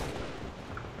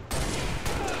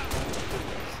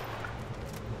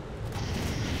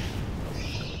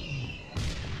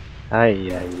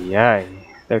 Ay, ay, ay.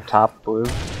 They're top blue.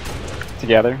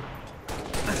 Together.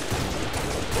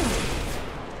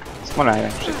 This one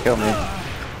actually killed me.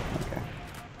 Okay.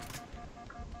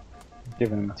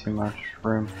 Giving him too much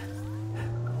room.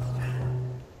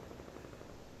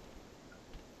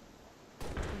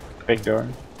 Big door.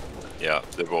 Yeah,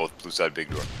 they're both blue side big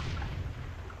door.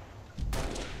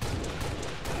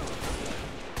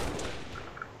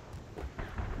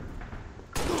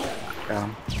 Got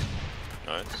him.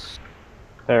 Nice.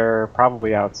 They're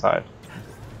probably outside.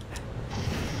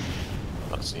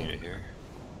 Not seeing it here.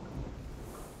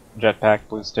 Jetpack,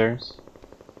 blue stairs.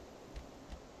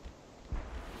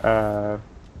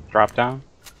 Drop down.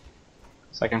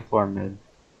 Second floor mid.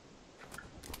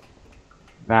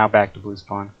 Now back to blue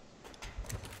spawn.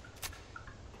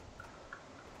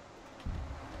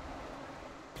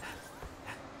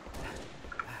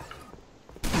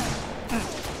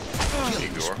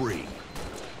 Killing door. spree.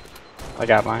 I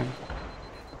got mine.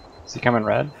 Is he coming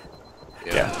red?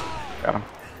 Yeah. Got him.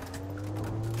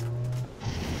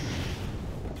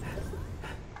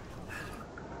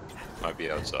 Might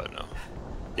be outside now.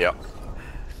 Yeah.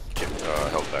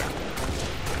 Held back.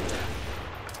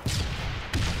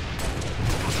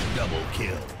 Double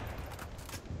kill.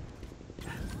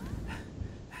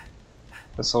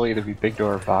 This will either be big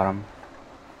door or bottom.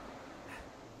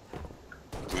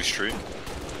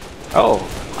 Oh,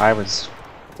 I was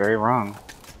very wrong.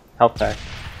 Health pack.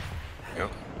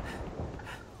 Yep.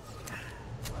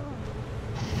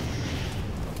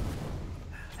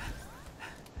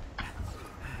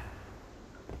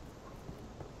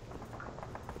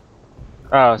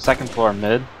 Oh, second floor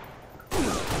mid.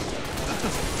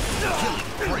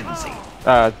 Frenzy.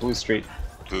 Blue street.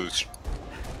 Blues.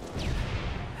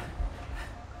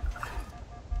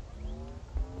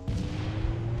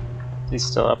 He's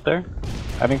still up there?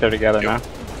 I think they're together Yep. now.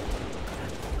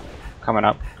 Coming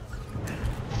up.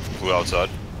 Blue outside.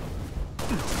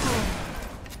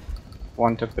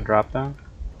 One took the drop down.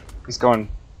 He's going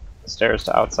stairs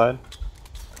to outside.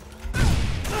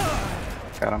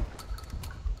 Got him.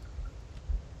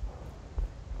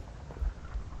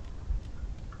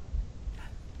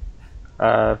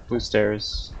 Blue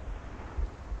stairs.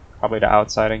 Probably to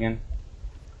outside again.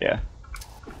 Yeah.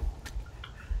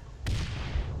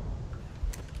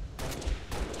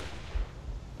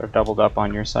 They're doubled up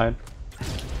on your side.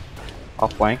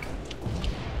 Off flank.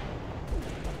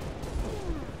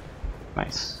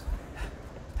 Nice.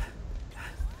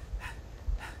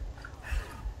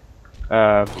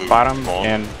 Blue Bottom ball.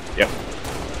 and yep.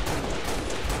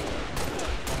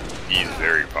 He's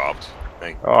very popped.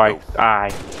 Thank you. Oh,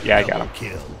 yeah, I got Double him.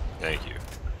 kill. Thank you.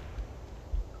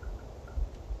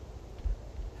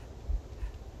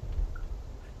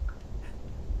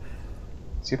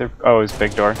 It's either it's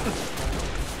big door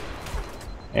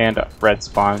and red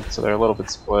spawn, so they're a little bit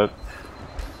split.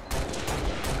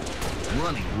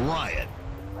 Running riot.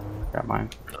 Got mine.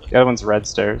 The other one's red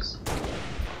stairs.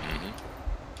 Mhm.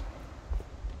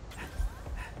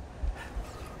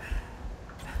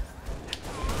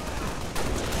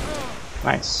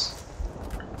 Nice.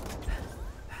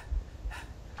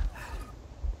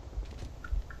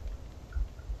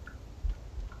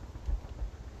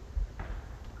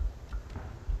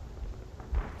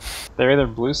 They're either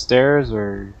blue stairs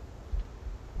or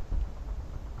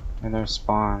in their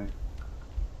spawn.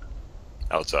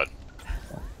 Outside.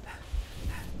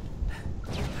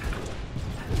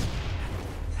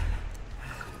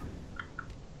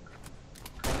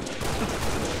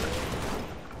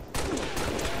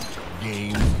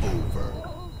 Game over.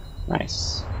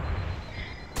 Nice.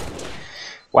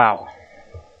 Wow.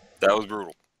 That was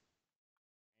brutal.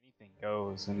 Anything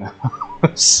goes in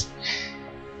those.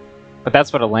 But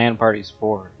that's what a LAN party's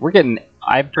for. We're getting.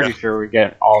 I'm pretty sure we're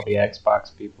getting all the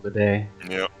Xbox people today.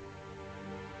 Yep.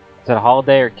 Is it a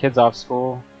holiday or kids off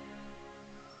school?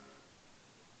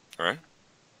 Alright.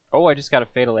 Oh, I just got a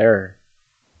fatal error.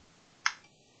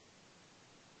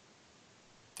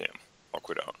 Damn. I'll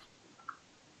quit out.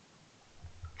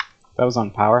 That was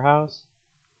on Powerhouse?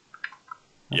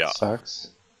 That Yeah. sucks.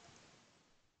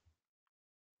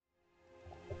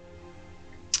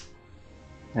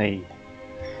 Hey.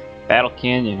 Battle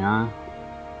Canyon, huh?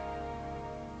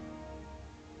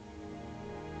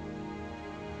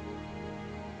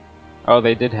 Oh,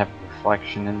 they did have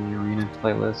Reflection in the Arena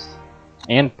playlist.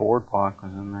 And Boardwalk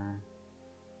was in there.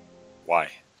 Why?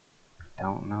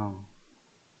 Don't know.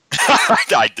 I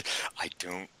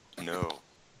don't know.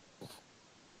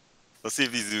 Let's see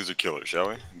if these dudes are killers, shall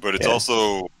we? But it's Yeah.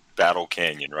 also Battle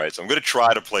Canyon, right? So I'm gonna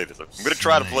try to play this. I'm gonna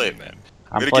try to play it, man.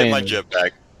 I'm gonna playing, get my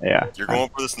jetpack. Yeah. You're going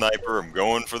for the sniper. I'm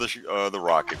going for the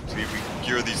rocket. See if we can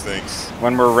cure these things.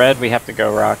 When we're red, we have to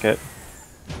go rocket.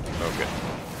 Okay.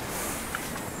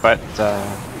 But,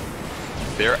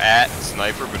 They're at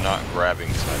sniper, but not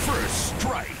grabbing sniper. First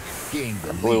strike. Gain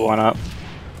the blew lead. one up.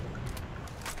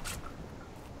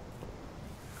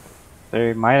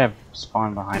 They might have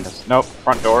spawned behind us. Nope,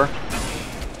 front door.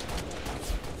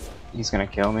 He's gonna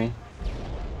kill me.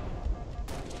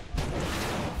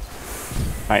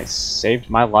 Nice, saved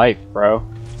my life, bro.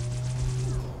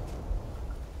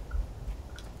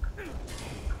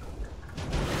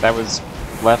 That was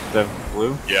left of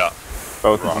blue? Yeah.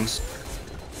 Both Rocks. of them.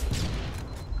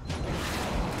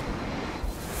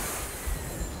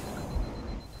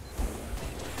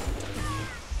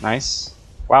 Nice.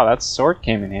 Wow, that sword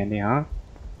came in handy, huh?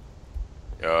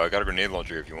 I got a grenade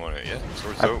launcher if you want it. Yeah.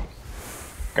 Sword's I- dope.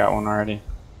 Got one already.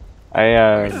 I,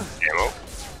 Ammo.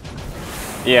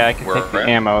 yeah, I can Where take the red?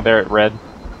 ammo. They're at red.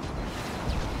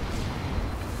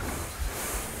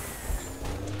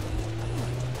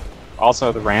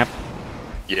 Also the ramp.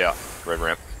 Yeah. Red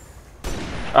ramp.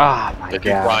 Ah, my The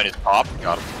dude god. behind is popped.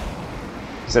 Got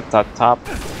him. Is it the top?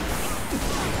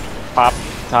 Pop,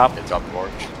 top. It's up the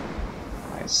arch.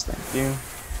 Nice, thank you.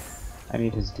 I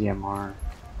need his DMR.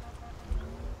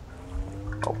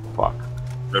 Oh, fuck.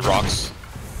 Red rocks.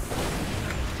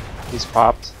 He's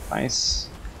popped. Nice.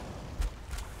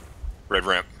 Red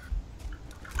ramp.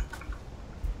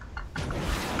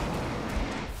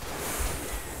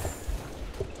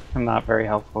 I'm not very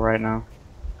helpful right now.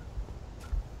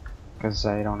 Because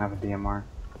I don't have a DMR.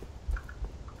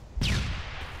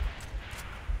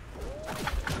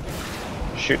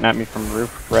 Shooting at me from the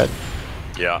roof, red.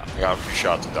 Yeah, I got a few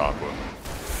shots at Aqua.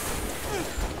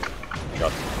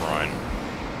 Shots at Brian.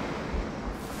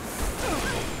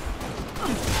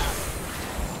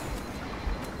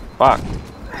 Fuck.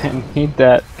 I need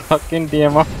that fucking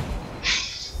DMR.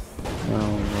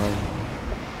 Oh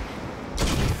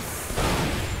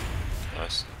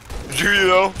Nice. Do you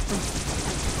though? lord.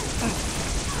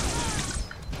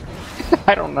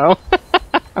 I don't know.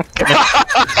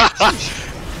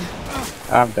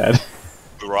 I'm dead.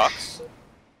 The rocks?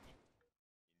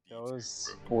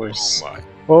 Those force. Oh my.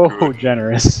 Oh, Good.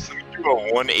 generous. Do a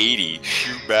 180,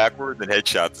 shoot backwards, and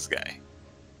headshot this guy.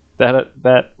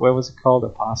 That what was it called?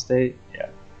 Apostate? Yeah.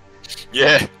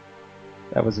 Yeah.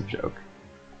 That was a joke.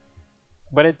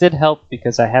 But it did help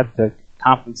because I had to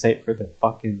compensate for the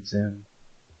fucking zoom.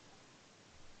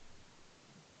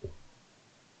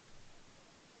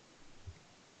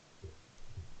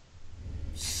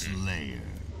 Slayer.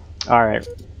 Alright,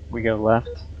 we go left.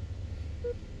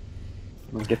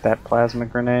 We get that plasma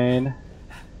grenade.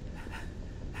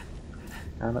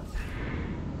 Got it.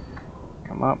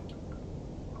 Come up.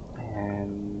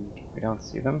 And we don't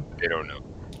see them. They don't know.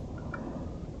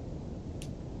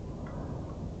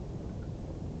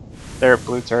 They're at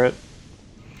blue turret.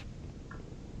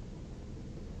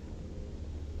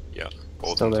 Yeah.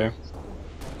 Both Still of them there.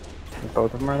 too.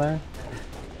 Both of them are there?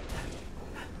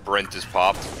 Brent is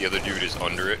popped. The other dude is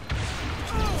under it.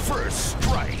 First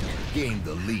strike. Gain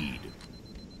the lead.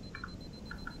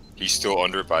 He's still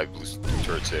under it by blue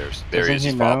turret stairs. There he is.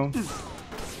 Doesn't He's he popped. know?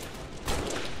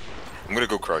 I'm gonna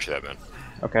go crush that, man.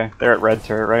 Okay, they're at red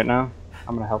turret right now.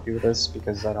 I'm gonna help you with this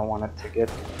because I don't want it to get...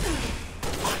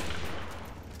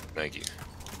 Thank you.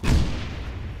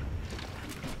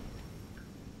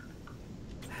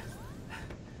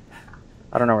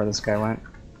 I don't know where this guy went.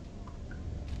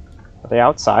 Are they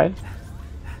outside?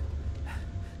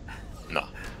 No.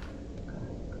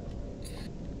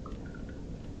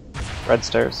 Red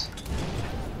stairs.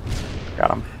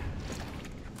 Got him.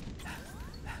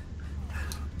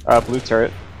 Blue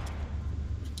turret.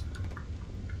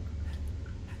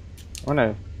 I'm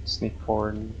gonna sneak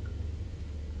forward and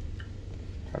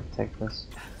try to take this.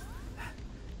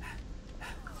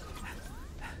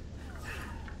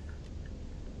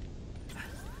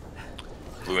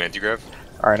 Blue anti-grav.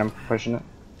 Alright, I'm pushing it.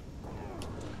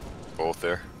 Both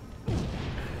there.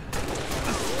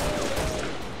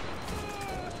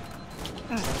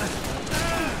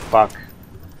 Fuck.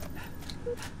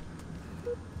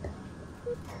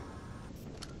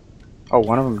 Oh,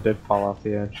 one of them did fall off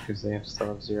the edge because they still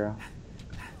have 0.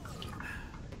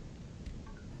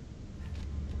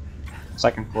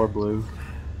 Second floor blue.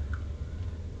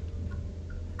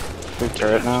 Blue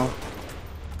turret now.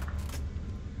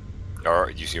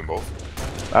 Alright, you see them both?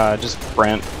 Just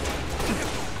Brent.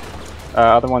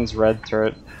 Other one's red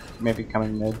turret. Maybe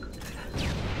coming mid.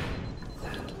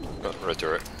 Oh, red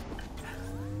turret.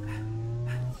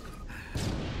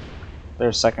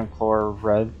 There's second floor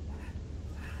red.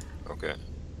 Okay.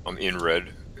 I'm in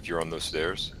red if you're on those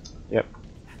stairs. Yep.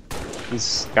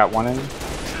 He's got one in. There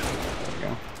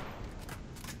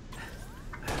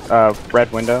we go.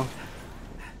 Red window.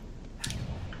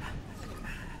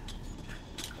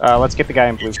 Let's get the guy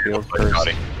in blue field first.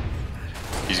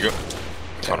 He's good.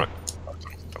 Yeah.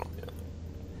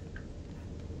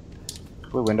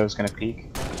 Blue window's gonna peek.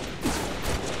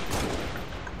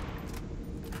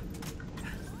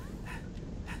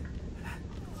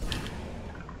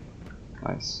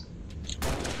 Nice.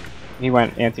 He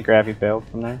went anti-grav, he bailed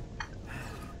from there.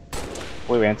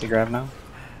 Blue anti-grav now.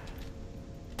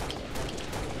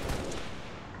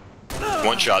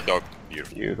 One shot, dog.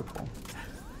 Beautiful. Beautiful.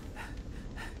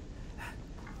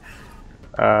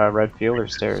 Red field or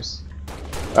stairs?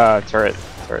 Turret.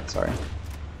 Turret, sorry.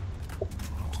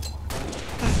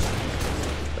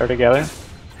 They're together.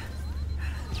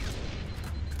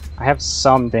 I have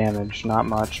some damage, not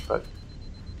much, but...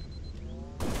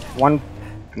 One...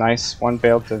 Nice. One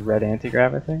bailed to red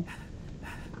anti-grav, I think.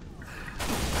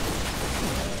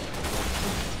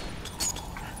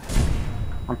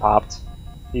 I'm popped.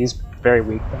 He's very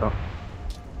weak, though.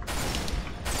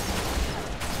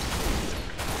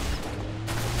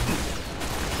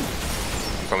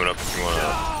 I'm coming up if you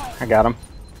wanna. I got him.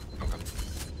 Okay.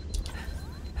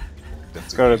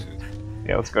 Let's go to...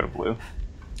 Yeah, let's go to blue.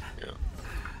 Yeah.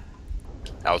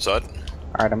 Outside.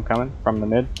 Alright, I'm coming. From the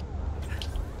mid.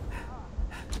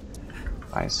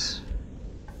 Nice.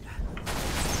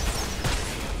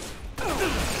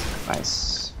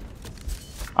 Nice.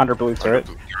 Under blue turret.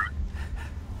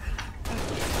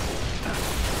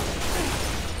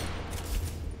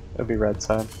 It'll be red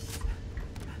side.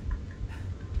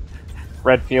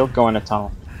 Red field going to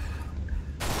tunnel.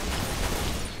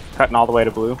 Cutting all the way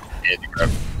to blue. Anti-grab.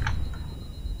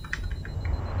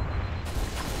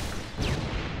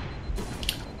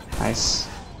 Nice.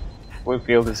 Blue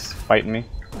field is fighting me.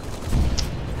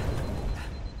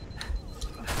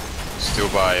 Still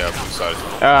by blue side.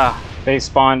 Ah, they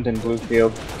spawned in blue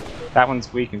field. That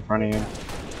one's weak in front of you.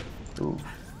 Ooh.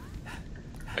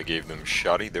 I gave them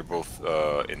shoddy. They're both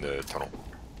in the tunnel.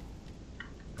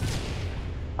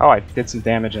 Oh, I did some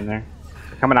damage in there.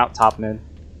 They're coming out top mid.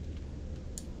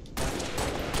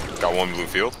 Got one blue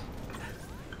field.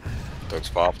 Doug's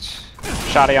popped.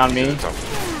 Shoddy on He's in me. the tunnel.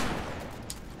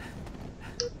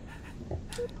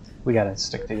 We gotta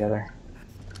stick together.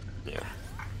 Yeah.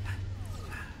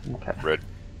 Okay. Red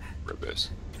base.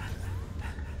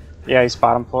 Yeah, he's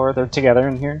bottom floor. They're together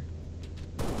in here.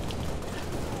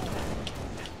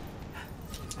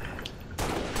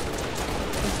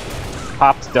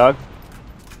 Popped Doug.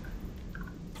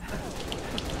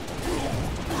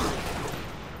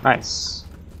 Nice.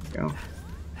 There you go.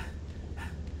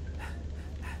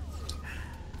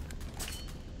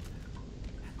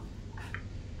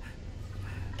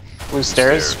 Blue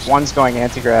stairs. One's going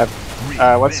anti-grab.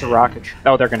 What's the rocket?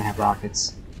 Oh, they're gonna have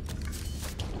rockets.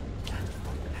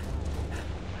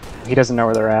 He doesn't know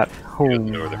where they're at. Oh doesn't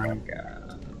know where they're my at.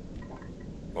 god.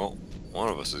 Well, one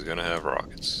of us is gonna have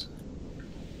rockets.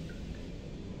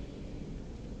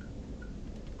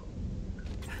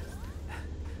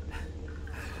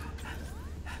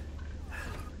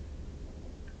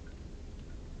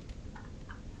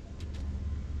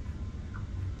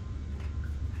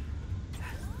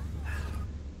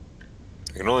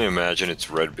 I can only imagine it's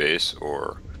red base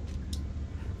or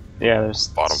Yeah, there's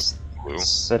bottom blue.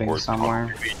 sitting or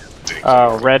somewhere. sitting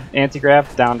Oh, somewhere. red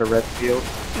anti-grav down to red field.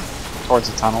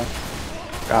 Towards the tunnel.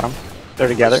 Got him. They're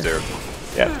together. There.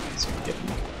 Yeah. He's gonna get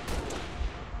me.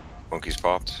 Monkey's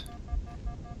popped.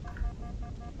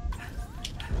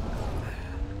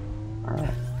 Alright.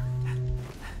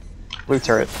 Blue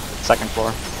turret. Second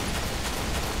floor.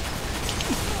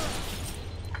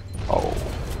 Oh.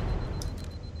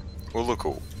 Well, look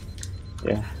cool.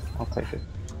 Yeah. I'll take it.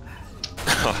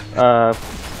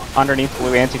 Underneath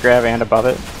blue anti-grav and above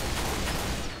it.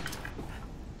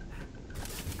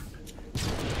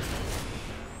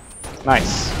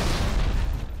 Nice.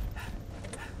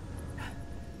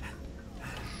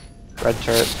 Red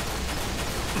turret.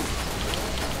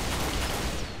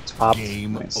 It's popped.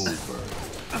 Game Nice. over.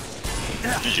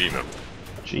 GG, man.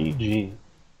 GG.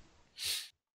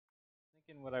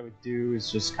 Thinking what I would do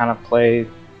is just kind of play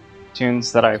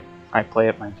tunes that I play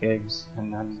at my gigs,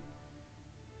 and then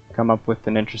come up with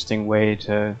an interesting way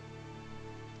to,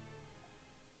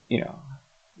 you know,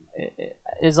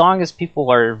 as long as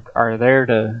people are there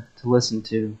to listen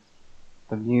to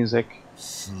the music,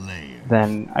 Slayer.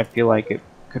 then I feel like it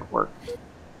could work.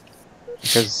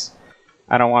 Because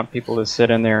I don't want people to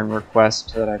sit in there and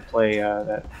request that I play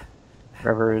that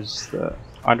whatever is the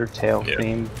Undertale Yeah.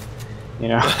 theme, you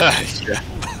know. Yeah.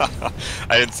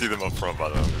 I didn't see them up front, by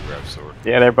the way. Grab sword.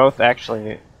 Yeah, they're both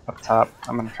actually up top.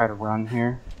 I'm gonna try to run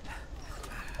here.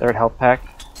 They're at health pack.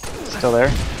 Still there.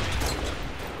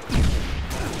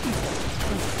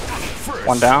 First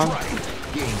One down. strike.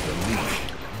 Gain the lead.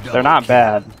 They're Double not kill.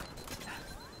 bad.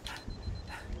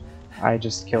 I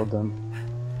just killed them.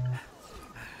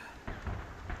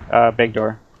 Big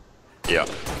door. Yeah.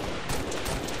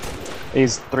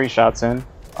 He's 3 shots in,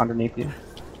 underneath you.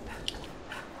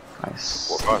 Nice.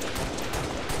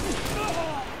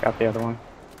 4-5. Got the other one.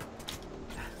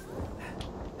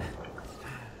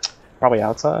 Probably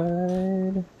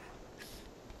outside.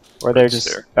 Or they're just...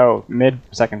 Stair. Oh, mid,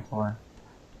 second floor.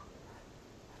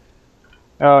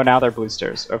 Oh, now they're blue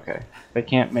stairs. Okay. They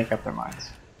can't make up their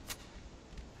minds.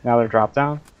 Now they're drop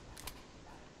down.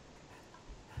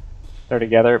 They're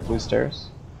together at blue stairs.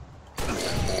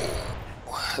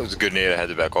 That was a good nade. I had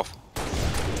to back off.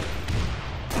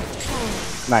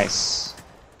 Nice.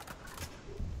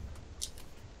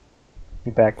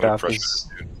 He backed What a off. freshman, He's...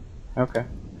 dude. Okay.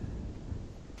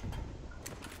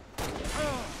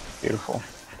 Beautiful.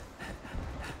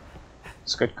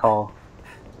 It's a good call.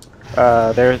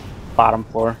 They're bottom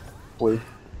floor. Blue.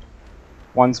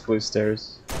 One's blue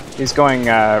stairs. He's going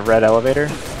red elevator.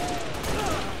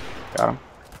 Got him.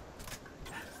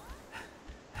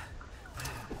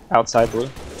 Outside blue.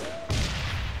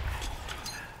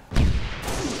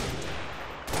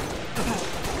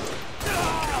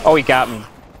 Oh, he got me.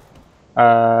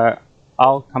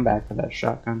 I'll come back for that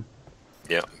shotgun.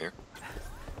 Yeah, here.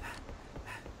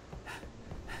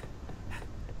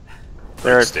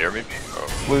 They're at Stair, maybe? Oh.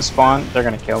 blue spawn. They're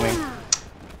gonna kill me.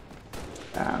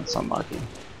 Ah, it's unlucky.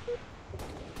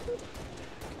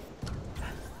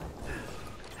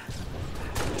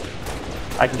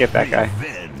 I can get that guy.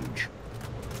 Revenge.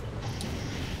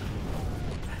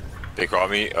 They caught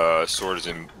me. Sword is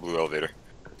in blue elevator.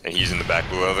 And he's in the back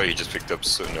blue elevator. He just picked up.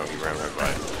 So, no, he ran right by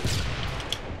it.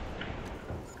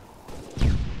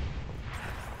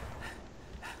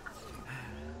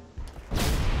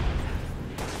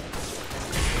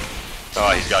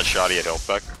 Oh, he's got shot. He had health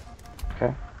back.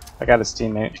 Okay. I got his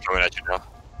teammate. He's coming at you now.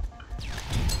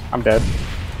 I'm dead.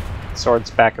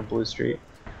 Sword's back at Blue Street.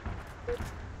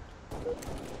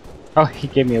 Oh, he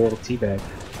gave me a little teabag.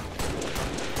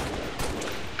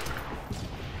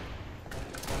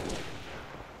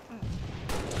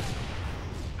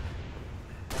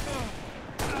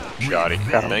 Shotty.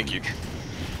 Got him. Thank you.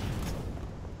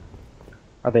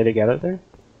 Are they together there?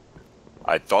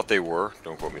 I thought they were.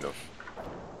 Don't quote me though.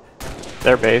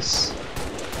 Their base.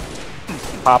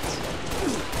 Popped.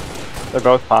 They're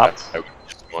both popped. I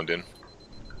just spawned in.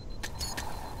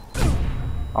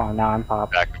 Oh, now I'm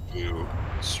popped. Back to blue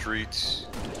street.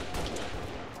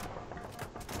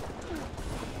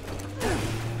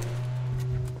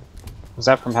 Was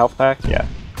that from Health Pack? Yeah.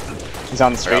 He's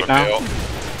on the I street got a now. bail.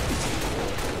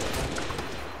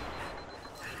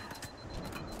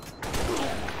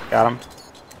 Got him.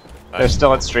 They're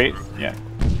still at street. Yeah.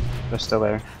 They're still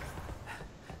there.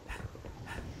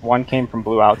 One came from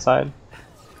blue outside.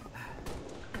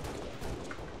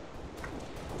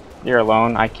 You're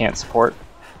alone. I can't support.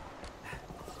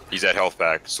 He's at health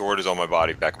back. Sword is on my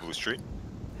body. Back to blue street.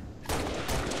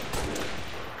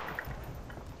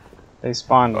 They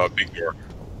spawned. Big door.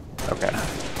 Okay.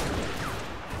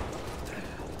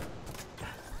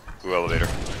 Blue elevator.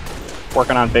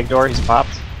 Working on big door. He's popped.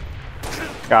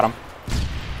 Got him.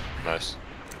 Nice.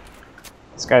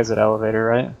 This guy's at elevator,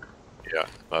 right? Yeah.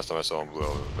 Last time I saw him, blue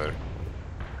elevator.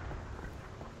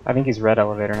 I think he's red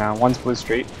elevator now. One's blue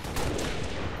street.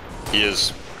 He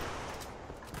is.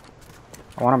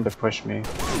 I want him to push me.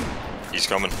 He's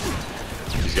coming.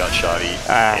 He's got shotty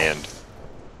Ah. and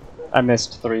I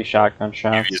missed 3 shotgun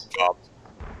shots. he is popped.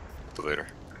 Elevator.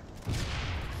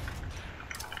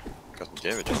 Got some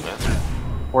damage on that.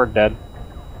 We're dead.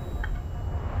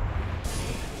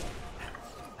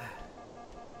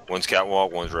 One's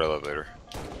catwalk, one's red elevator.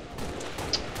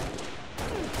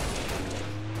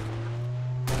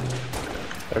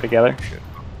 They're together. Shit.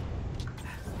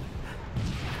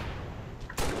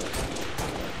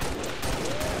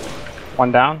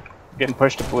 One down. Getting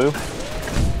pushed to blue.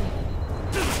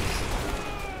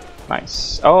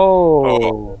 Nice.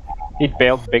 Oh! He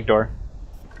bailed big door.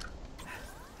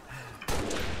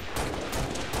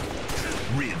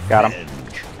 Got him.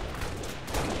 Revenge.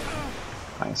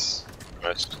 Nice.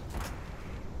 Nice.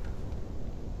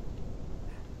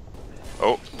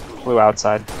 Oh, Blue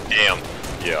outside. damn.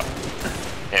 Yeah.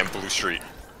 And blue street.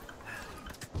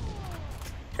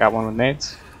 Got one with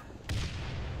nades.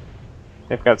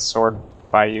 They've got sword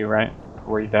by you, right?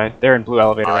 Where you died. They're in blue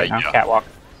elevator right now. Yeah. Catwalk.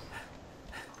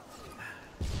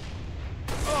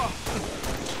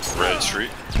 Red street.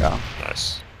 Got him.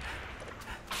 Nice.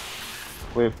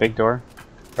 Blue, big door.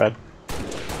 Red.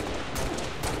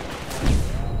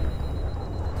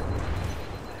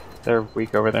 They're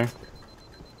weak over there.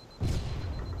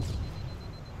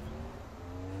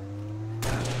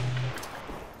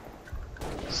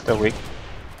 Still weak.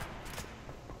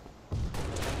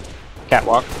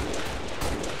 Catwalk.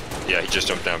 Yeah, he just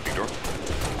jumped down big door.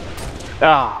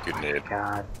 Oh, Good my nade.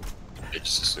 God. I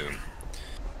just assume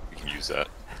we can use that.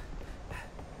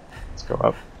 Let's go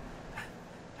up.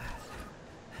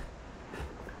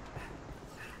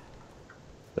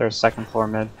 There's second floor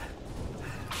mid.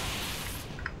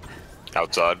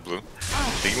 Outside, blue. I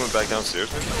think he went back downstairs,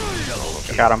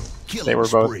 maybe? Got him. They were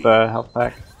both spree. health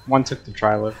pack. One took the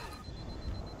tri-lift.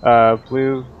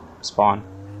 Blue spawn.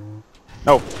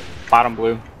 Nope. Bottom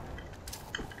blue.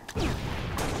 Game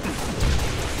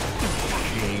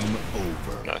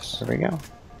over. Nice. There we go.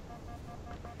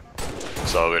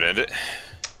 So we'd end it.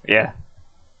 Yeah.